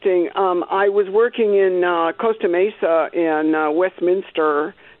interesting. I was working in Costa Mesa in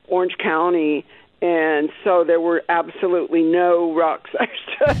Westminster, Orange County, and so there were absolutely no rock stars,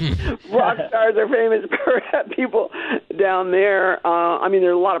 or famous people down there. I mean, there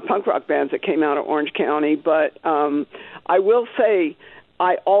are a lot of punk rock bands that came out of Orange County, but I will say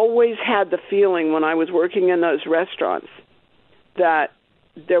I always had the feeling when I was working in those restaurants that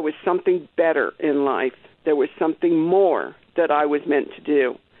there was something better in life. There was something more that I was meant to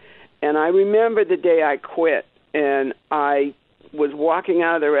do. And I remember the day I quit, and I was walking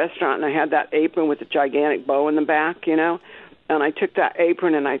out of the restaurant, and I had that apron with a gigantic bow in the back, you know, and I took that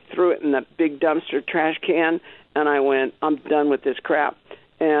apron and I threw it in the big dumpster trash can, and I went, I'm done with this crap.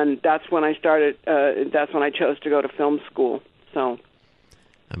 And that's when I started, that's when I chose to go to film school. So,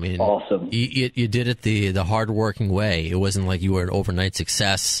 I mean, awesome. You did it the hard-working way. It wasn't like you were an overnight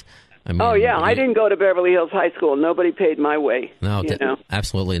success. I mean, oh, yeah, I didn't go to Beverly Hills High School. Nobody paid my way. No,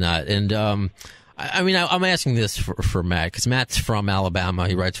 absolutely not. And, I mean, I'm asking this for Matt, because Matt's from Alabama.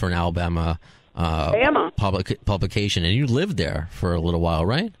 He writes for an Alabama publication, and you lived there for a little while,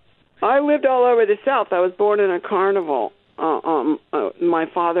 right? I lived all over the South. I was born in a carnival my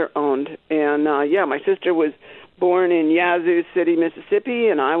father owned. And, my sister was born in Yazoo City, Mississippi,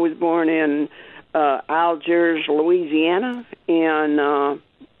 and I was born in Algiers, Louisiana. And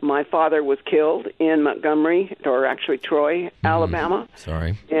my father was killed in Montgomery, or actually Troy, Alabama.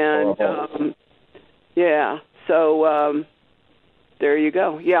 Sorry. And, so there you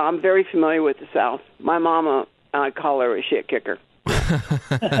go. Yeah, I'm very familiar with the South. My mama, I call her a shit kicker.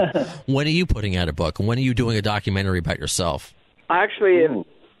 When are you putting out a book? When are you doing a documentary about yourself? I actually have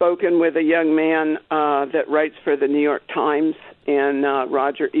spoken with a young man that writes for the New York Times and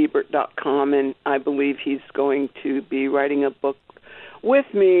RogerEbert.com, and I believe he's going to be writing a book with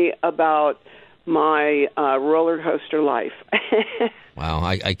me about my roller coaster life. Wow,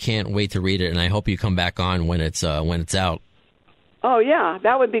 I can't wait to read it, and I hope you come back on when it's out. Oh, yeah,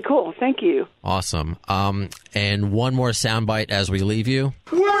 that would be cool. Thank you. Awesome. And one more soundbite as we leave you.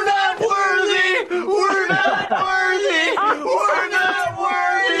 We're not worthy! We're not worthy! We're not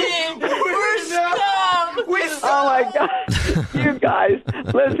worthy! We're scum! We're scum! Oh, my God. You guys,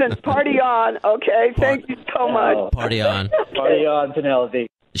 listen, party on, okay? Thank you so much. Party on. Party on, Penelope.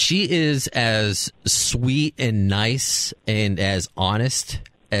 She is as sweet and nice and as honest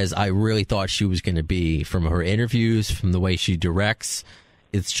as I really thought she was going to be, from her interviews, from the way she directs.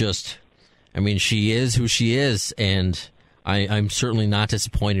 It's just, I mean, she is who she is, and I'm certainly not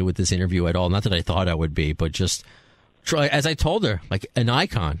disappointed with this interview at all. Not that I thought I would be, but just, as I told her, like an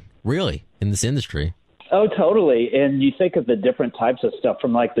icon, really, in this industry. Oh, totally. And you think of the different types of stuff,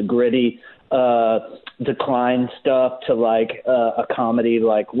 from like the gritty decline stuff to like a comedy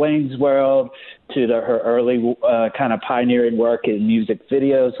like Wayne's World, to her early kind of pioneering work in music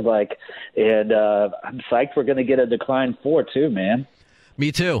videos. And I'm psyched we're going to get a Decline 4 too, man.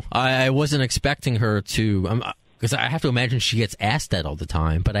 Me too. I wasn't expecting her to, because I have to imagine she gets asked that all the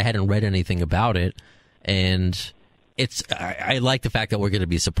time, but I hadn't read anything about it. And I like the fact that we're going to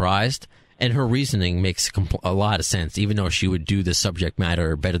be surprised. And her reasoning makes a lot of sense. Even though she would do the subject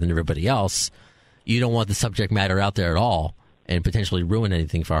matter better than everybody else, you don't want the subject matter out there at all and potentially ruin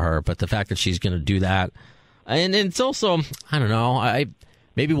anything for her. But the fact that she's going to do that, and it's also, I don't know,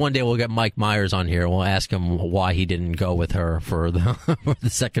 maybe one day we'll get Mike Myers on here and we'll ask him why he didn't go with her for the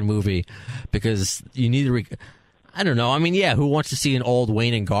second movie, because you need to. I don't know. I mean, yeah, who wants to see an old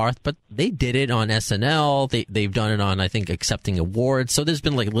Wayne and Garth? But they did it on SNL. They've done it on, I think, Accepting Awards. So there's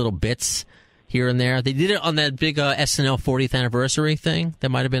been like little bits here and there. They did it on that big SNL 40th anniversary thing. That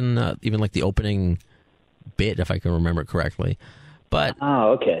might have been even like the opening bit, if I can remember correctly. But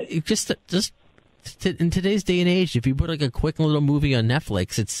okay. Just in today's day and age, if you put like a quick little movie on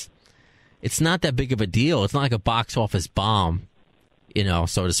Netflix, it's not that big of a deal. It's not like a box office bomb, you know,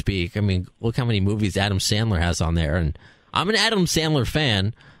 so to speak. I mean, look how many movies Adam Sandler has on there. And I'm an Adam Sandler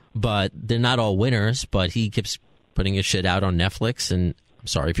fan, but they're not all winners. But he keeps putting his shit out on Netflix. And I'm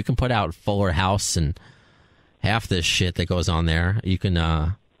sorry, if you can put out Fuller House and half this shit that goes on there, you can,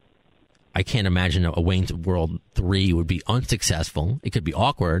 I can't imagine a Wayne's World 3 would be unsuccessful. It could be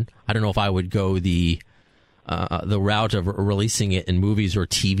awkward. I don't know if I would go the route of releasing it in movies or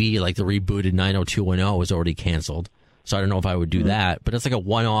TV, like the rebooted 90210 was already canceled. so I don't know if I would do that. But it's like a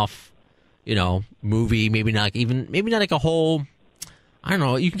one-off, movie. Maybe not like a whole. I don't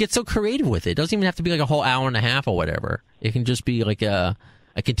know. You can get so creative with it. It doesn't even have to be like a whole hour and a half or whatever. It can just be like a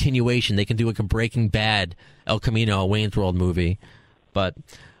continuation. They can do like a Breaking Bad, El Camino, Wayne's World movie. But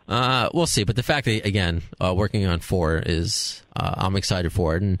we'll see. But the fact that, again, working on 4 is, I'm excited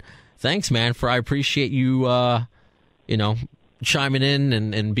for it. And thanks, man, I appreciate you, chiming in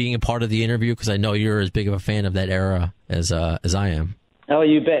and being a part of the interview, because I know you're as big of a fan of that era as I am. Oh,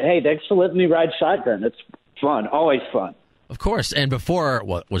 you bet. Hey, thanks for letting me ride shotgun. It's fun. Always fun. Of course. And before,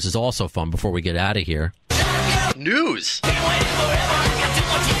 which is also fun, before we get out of here, news.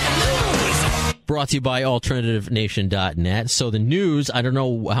 Brought to you by AlternativeNation.net. So the news, I don't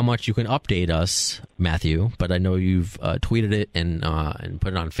know how much you can update us, Matthew, but I know you've tweeted it and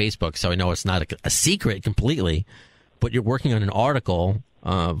put it on Facebook, so I know it's not a secret completely. But you're working on an article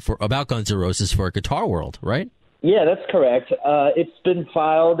about Guns N' Roses for Guitar World, right? Yeah, that's correct. It's been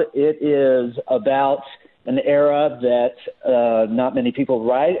filed. It is about an era that not many people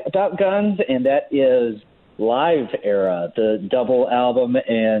write about Guns, and that is live era, the double album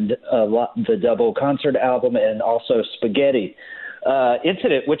and the double concert album, and also Spaghetti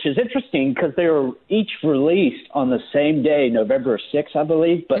Incident, which is interesting because they were each released on the same day, November 6th, I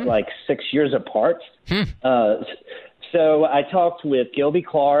believe, but like 6 years apart. So I talked with Gilby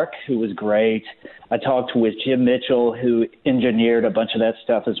Clarke, who was great. I talked with Jim Mitchell, who engineered a bunch of that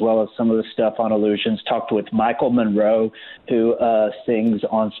stuff, as well as some of the stuff on Illusions. Talked with Michael Monroe, who sings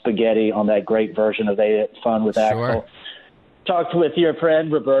on Spaghetti on that great version of They Had Fun with Axl. Talked with your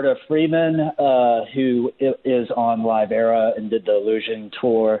friend Roberta Freeman, who is on Live Era and did the Illusion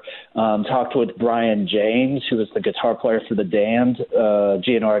tour. Talked with Brian James, who was the guitar player for The Damned.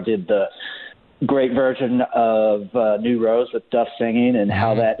 GNR did the great version of New Rose with Duff singing, and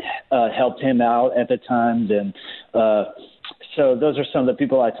how that helped him out at the time. And so those are some of the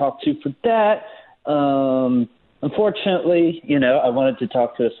people I talked to for that. Unfortunately, I wanted to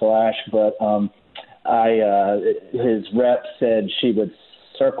talk to Slash, but his rep said she would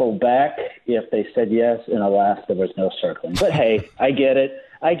circle back if they said yes, and alas, there was no circling. But hey, I get it.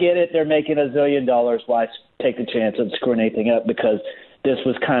 They're making $1 zillion. Why take the chance of screwing anything up? Because this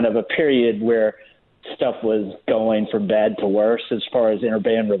was kind of a period where stuff was going from bad to worse as far as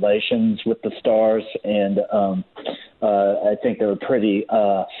interband relations with the Stars, and I think they were pretty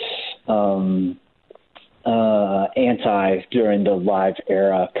anti during the Live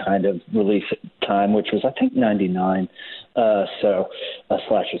Era kind of release time, which was, I think, 99. So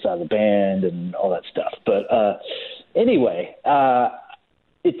Slash was out of the band and all that stuff. But anyway,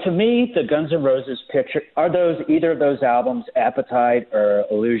 to me, the Guns N' Roses picture, are either of those albums, Appetite or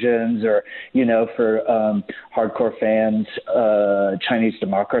Illusions, or, for hardcore fans, Chinese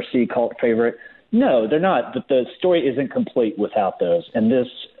Democracy cult favorite? No, they're not. But the story isn't complete without those. And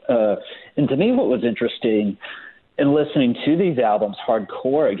and to me, what was interesting in listening to these albums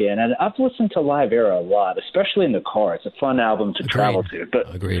hardcore again, and I've listened to Live Era a lot, especially in the car. It's a fun album to travel to.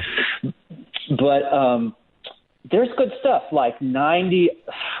 Agreed. But there's good stuff, like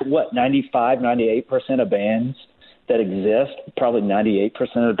 95, 98% of bands that exist, probably 98%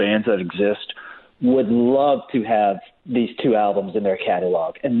 of the bands that exist, would love to have these two albums in their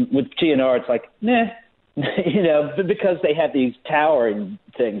catalog. And with GNR, it's like, nah, because they have these towering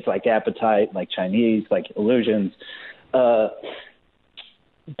things like Appetite, like Chinese, like Illusions. But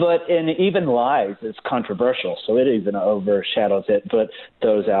even Lies is controversial, so it even overshadows it. But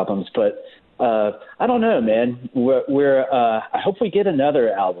those albums, I don't know, man. I hope we get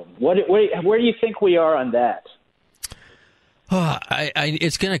another album. Where do you think we are on that?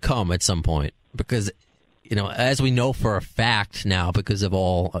 It's going to come at some point, because, as we know for a fact now, because of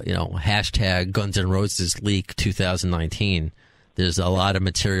all, hashtag Guns N' Roses leak 2019, there's a lot of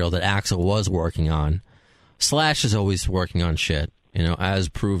material that Axl was working on. Slash is always working on shit, as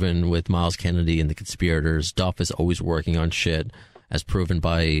proven with Miles Kennedy and the Conspirators. Duff is always working on shit, as proven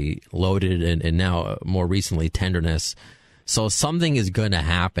by Loaded and now more recently Tenderness. So something is going to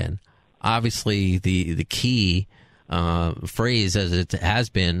happen. Obviously, the key phrase, as it has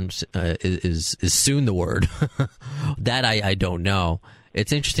been, is soon the word. That I don't know.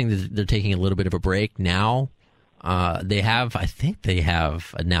 It's interesting that they're taking a little bit of a break now. I think they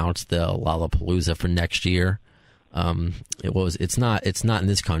have announced the Lollapalooza for next year. It's not in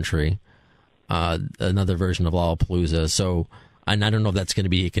this country. Another version of Lollapalooza. So, and I don't know if that's going to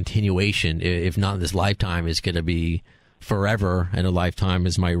be a continuation. If not in this lifetime, it's going to be forever, and a lifetime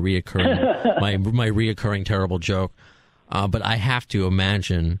is my reoccurring my reoccurring terrible joke. But I have to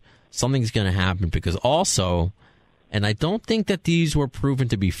imagine something's going to happen, because also, and I don't think that these were proven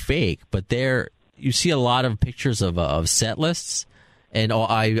to be fake, but you see a lot of pictures of set lists, and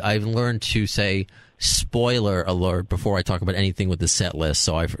I've learned to say spoiler alert before I talk about anything with the set list.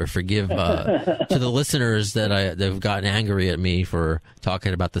 So I forgive to the listeners they've gotten angry at me for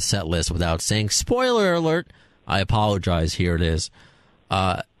talking about the set list without saying spoiler alert. I apologize. Here it is.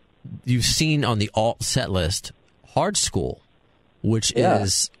 You've seen on the alt set list Hard School, which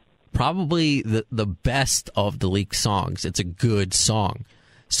is probably the best of the leaked songs. It's a good song.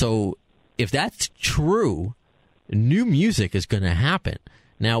 So if that's true, new music is going to happen.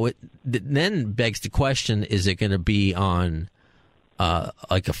 Now, it then begs the question, is it going to be on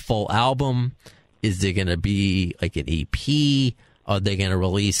like a full album? Is it going to be like an EP? Are they going to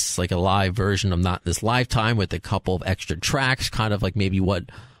release like a live version of Not This Lifetime with a couple of extra tracks, kind of like maybe what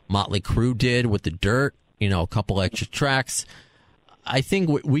Motley Crue did with The Dirt, a couple extra tracks? I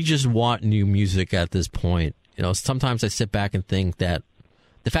think we just want new music at this point. Sometimes I sit back and think that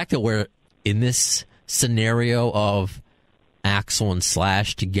the fact that we're in this scenario of Axl and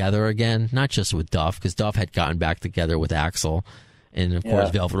Slash together again, not just with Duff, because Duff had gotten back together with Axl, and of course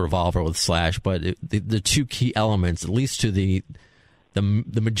Velvet Revolver with Slash, but the two key elements, at least to the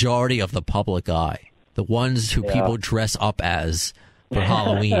majority of the public eye, the ones who people dress up as for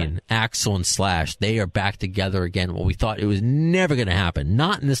Halloween, Axl and Slash, they are back together again. Well, we thought it was never going to happen,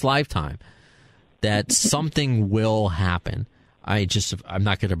 not in this lifetime, that something will happen. I'm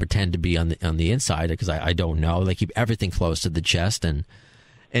not going to pretend to be on the inside because I don't know. They keep everything close to the chest, and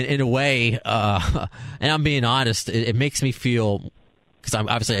in a way, and I'm being honest, it makes me feel, because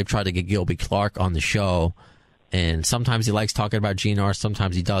I've tried to get Gilby Clarke on the show, and sometimes he likes talking about GNR,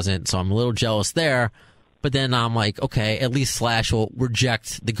 sometimes he doesn't, so I'm a little jealous there. But then I'm like, okay, at least Slash will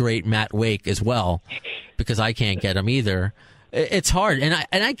reject the great Matt Wake as well, because I can't get him either. It's hard, and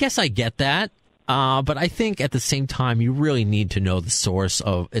I guess I get that. But I think at the same time, you really need to know the source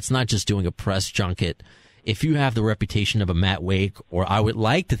of. It's not just doing a press junket. If you have the reputation of a Matt Wake, or I would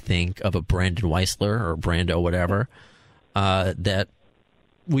like to think of a Brandon Weissler or Brando, whatever, that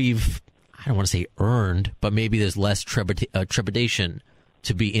we've, I don't want to say earned, but maybe there's less trepidation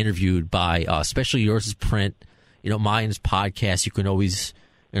to be interviewed by, especially yours is print. Mine's podcast. You can always,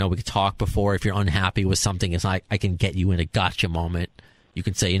 we can talk before if you're unhappy with something. It's like I can get you in a gotcha moment. You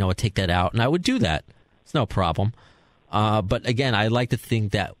can say, take that out, and I would do that. It's no problem. But again, I like to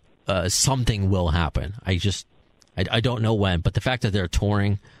think that something will happen. I don't know when, but the fact that they're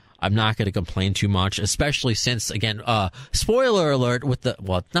touring, I'm not going to complain too much, especially since, again, spoiler alert with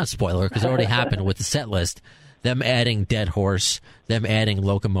not spoiler, because it already happened with the set list, them adding Dead Horse, them adding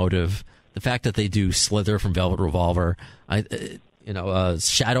Locomotive, the fact that they do Slither from Velvet Revolver,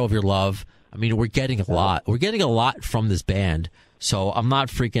 Shadow of Your Love. I mean, we're getting a lot. We're getting a lot from this band. So I'm not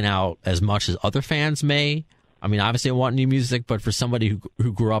freaking out as much as other fans may. I mean, obviously I want new music, but for somebody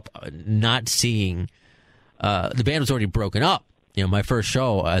who grew up not seeing, the band was already broken up. My first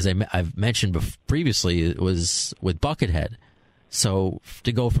show, as I've mentioned previously, it was with Buckethead. So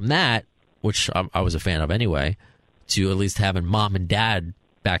to go from that, which I was a fan of anyway, to at least having mom and dad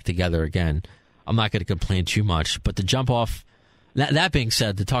back together again, I'm not going to complain too much. But to jump off, that being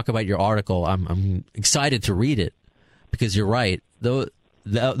said, to talk about your article, I'm excited to read it. Because you're right, the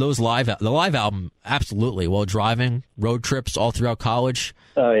live album, absolutely. While driving, road trips all throughout college.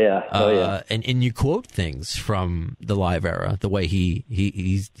 Oh yeah. And you quote things from the live era, the way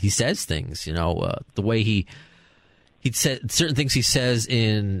he says things. The way he said certain things he says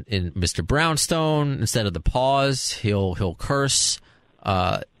in Mr. Brownstone, instead of the pause, he'll curse.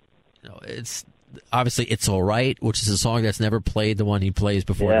 It's obviously It's All Right, which is a song that's never played. The one he plays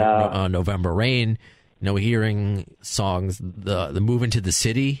before November Rain. Hearing songs, the Move Into the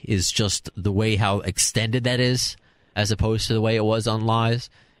City is just the way how extended that is, as opposed to the way it was on Lies,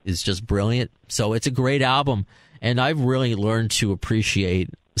 is just brilliant. So it's a great album, and I've really learned to appreciate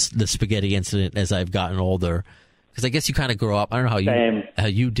the Spaghetti Incident as I've gotten older, because I guess you kind of grow up. I don't know how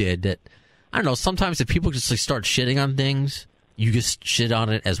you did that. I don't know. Sometimes if people just start shitting on things, you just shit on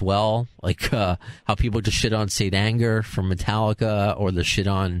it as well. Like how people just shit on Saint Anger from Metallica, or the shit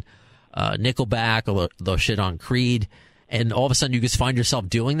on Nickelback, or the shit on Creed, and all of a sudden you just find yourself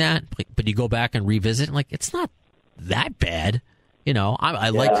doing that, but you go back and revisit, and it's not that bad. I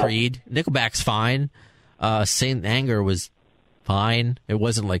like Creed. Nickelback's fine. Saint Anger was fine. It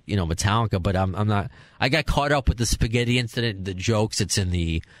wasn't like, Metallica, but I'm not. I got caught up with the Spaghetti Incident, the jokes. It's in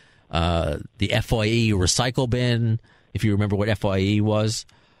the FYE recycle bin, if you remember what FYE was.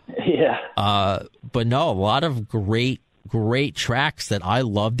 Yeah. But no, a lot of great tracks that I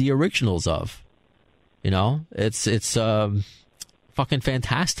love the originals of. It's fucking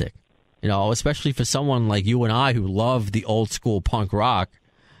fantastic. Especially for someone like you and I who love the old school punk rock,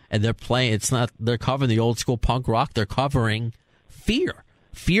 and they're playing. They're covering the old school punk rock. They're covering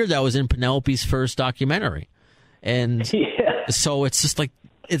Fear that was in Penelope's first documentary, and so it's just like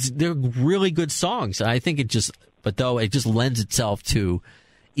they're really good songs. I think it just lends itself to,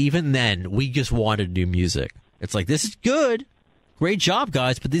 even then we just wanted new music. It's like, this is good, great job,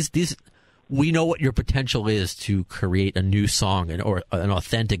 guys, but this we know what your potential is to create a new song or an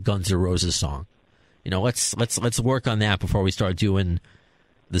authentic Guns N' Roses song. Let's work on that before we start doing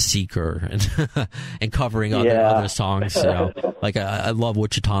The Seeker and covering other songs. Like I love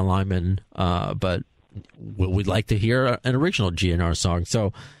Wichita Lineman, but we'd like to hear an original GNR song.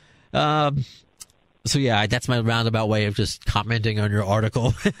 So yeah, that's my roundabout way of just commenting on your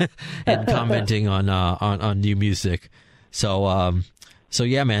article and commenting on new music. So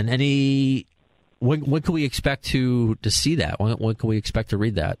yeah, man. When can we expect to see that? When can we expect to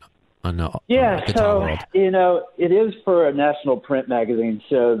read that? Guitar World? It is for a national print magazine,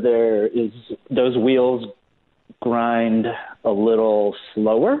 so those wheels grind a little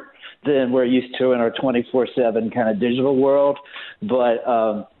slower than we're used to in our 24/7 kind of digital world, but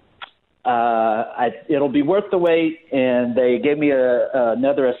it'll be worth the wait. And they gave me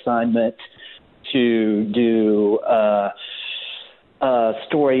another assignment to do a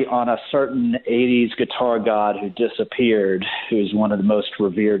story on a certain 80s guitar god who disappeared, who's one of the most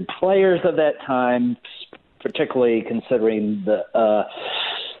revered players of that time, particularly considering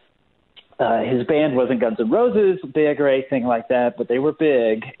his band wasn't Guns N' Roses big or anything like that, but they were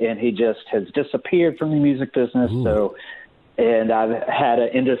big, and he just has disappeared from the music business. Ooh. So, and I've had an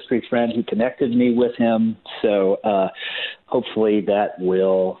industry friend who connected me with him, so hopefully that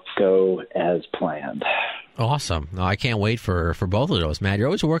will go as planned. Awesome. No, I can't wait for both of those, Matt. You're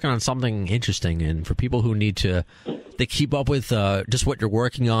always working on something interesting, and for people who need to keep up with just what you're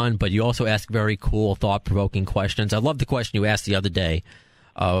working on, but you also ask very cool, thought-provoking questions. I love the question you asked the other day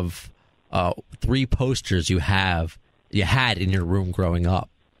of 3 posters you had in your room growing up.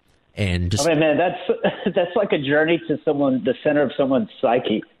 And just, man, that's like a journey to the center of someone's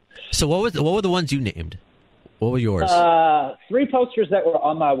psyche. So what were the ones you named? What were yours? 3 posters that were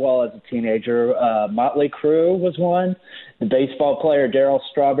on my wall as a teenager. Motley Crue was one, the baseball player Darryl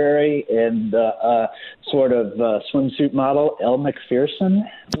Strawberry, and the sort of swimsuit model Elle McPherson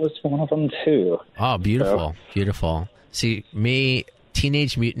was one of them too. Oh, beautiful, beautiful. See, me,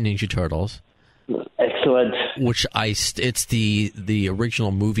 Teenage Mutant Ninja Turtles. Excellent. Which it's the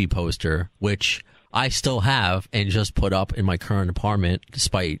original movie poster, which I still have and just put up in my current apartment,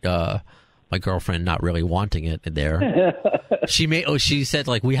 despite my girlfriend not really wanting it there. She said,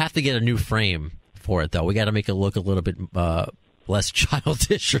 like, we have to get a new frame for it, though. We got to make it look a little bit less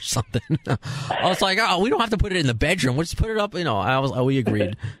childish or something. I was like, oh, we don't have to put it in the bedroom. We'll just put it up. We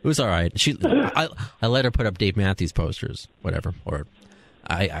agreed. It was all right. I let her put up Dave Matthews posters, whatever. Or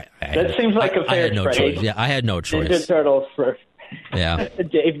that seems like a fair trade. Choice. Yeah, I had no choice. Ninja Turtles for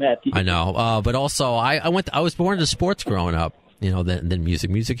Dave Matthews. I know, but also I was born into sports growing up. Then music.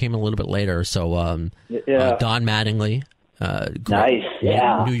 Music came a little bit later. So, Don Mattingly, nice,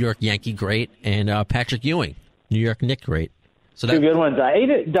 yeah, New York Yankee great, and Patrick Ewing, New York Knick great. So 2 good ones. I ate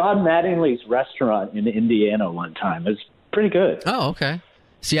at Don Mattingly's restaurant in Indiana one time. It was pretty good. Oh, okay.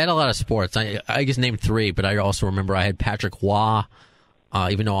 See, I had a lot of sports. I just named 3, but I also remember I had Patrick Waugh.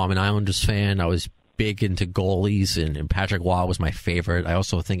 Even though I'm an Islanders fan, I was big into goalies, and Patrick Waugh was my favorite. I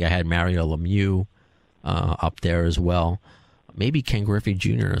also think I had Mario Lemieux up there as well. Maybe Ken Griffey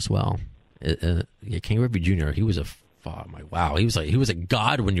Jr. as well. Ken Griffey Jr. He was he was a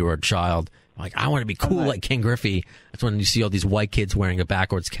god when you were a child. Like, I want to be cool like Ken Griffey. That's when you see all these white kids wearing a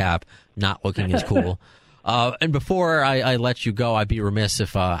backwards cap, not looking as cool. And before I let you go, I'd be remiss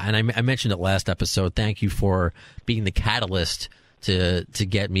if and I mentioned it last episode. Thank you for being the catalyst to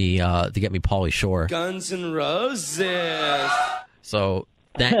get me Pauly Shore. Guns N' Roses. So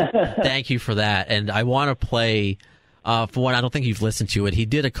thank you for that. And I want to play. For one, I don't think you've listened to it. He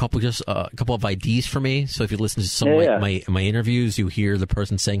did a couple of IDs for me. So if you listen to some of my interviews, you hear the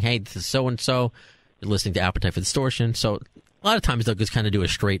person saying, "Hey, this is so and so." You're listening to Appetite for Distortion. So a lot of times they'll just kind of do a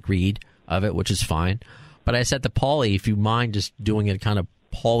straight read of it, which is fine. But I said to Pauly, if you mind just doing it kind of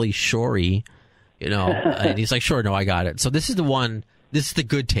Pauly Shore-y, and he's like, "Sure, no, I got it." So this is the one. This is the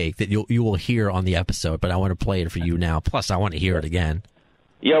good take that you will hear on the episode. But I want to play it for you now. Plus, I want to hear it again.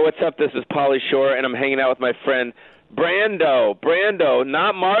 Yo, what's up? This is Pauly Shore, and I'm hanging out with my friend Brando,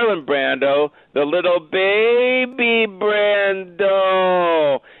 not Marlon Brando, the little baby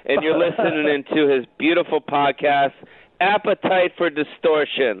Brando. And you're listening into his beautiful podcast, Appetite for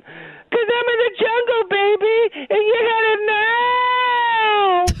Distortion. 'Cause I'm in the jungle, baby, and you gotta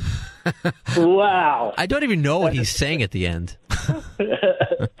know. Wow. I don't even know what he's saying at the end.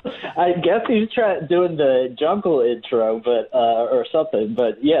 I guess he's doing the jungle intro, but or something.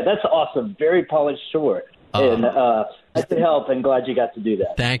 But yeah, that's awesome. Very polished short, and nice to help. And glad you got to do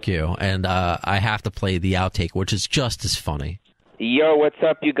that. Thank you. And I have to play the outtake, which is just as funny. Yo, what's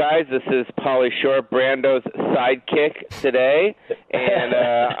up, you guys? This is Pauly Shore, Brando's sidekick today, and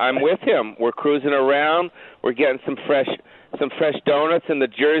I'm with him. We're cruising around. We're getting some fresh donuts in the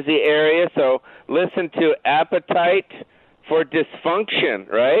Jersey area. So listen to Appetite for Dysfunction,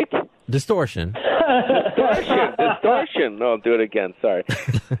 right? Distortion. Distortion. No, I'll do it again. Sorry.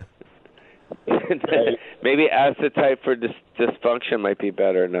 Maybe Appetite for Dysfunction might be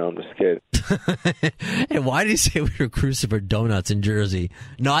better. No, I'm just kidding. And why did you say we were cruising for donuts in Jersey?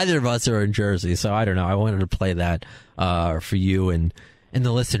 Neither of us are in Jersey, so I don't know. I wanted to play that for you and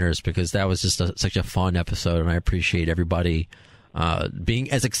the listeners because that was just such a fun episode, and I appreciate everybody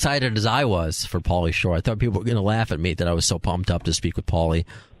being as excited as I was for Pauly Shore. I thought people were going to laugh at me that I was so pumped up to speak with Pauly,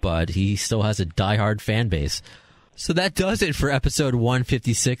 but he still has a diehard fan base. So that does it for episode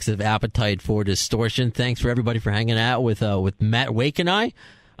 156 of Appetite for Distortion. Thanks for everybody for hanging out with Matt Wake and I.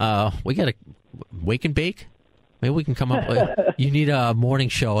 We got to Wake and Bake. Maybe we can come up with. You need a morning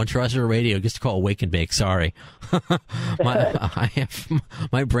show on terrestrial radio just to call it Wake and Bake. Sorry,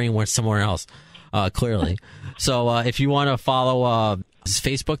 my brain went somewhere else. Clearly. So if you want to follow, is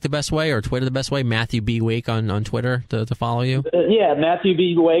Facebook the best way or Twitter the best way? Matthew B. Wake on Twitter to follow you. Yeah, Matthew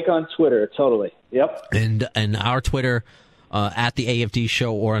B. Wake on Twitter. Totally. Yep. And our Twitter at the AFD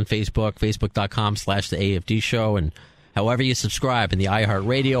Show or on Facebook, facebook.com/the AFD Show, and however you subscribe in the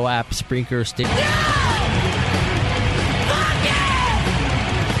iHeartRadio app, Spreaker, Stitcher. Yeah!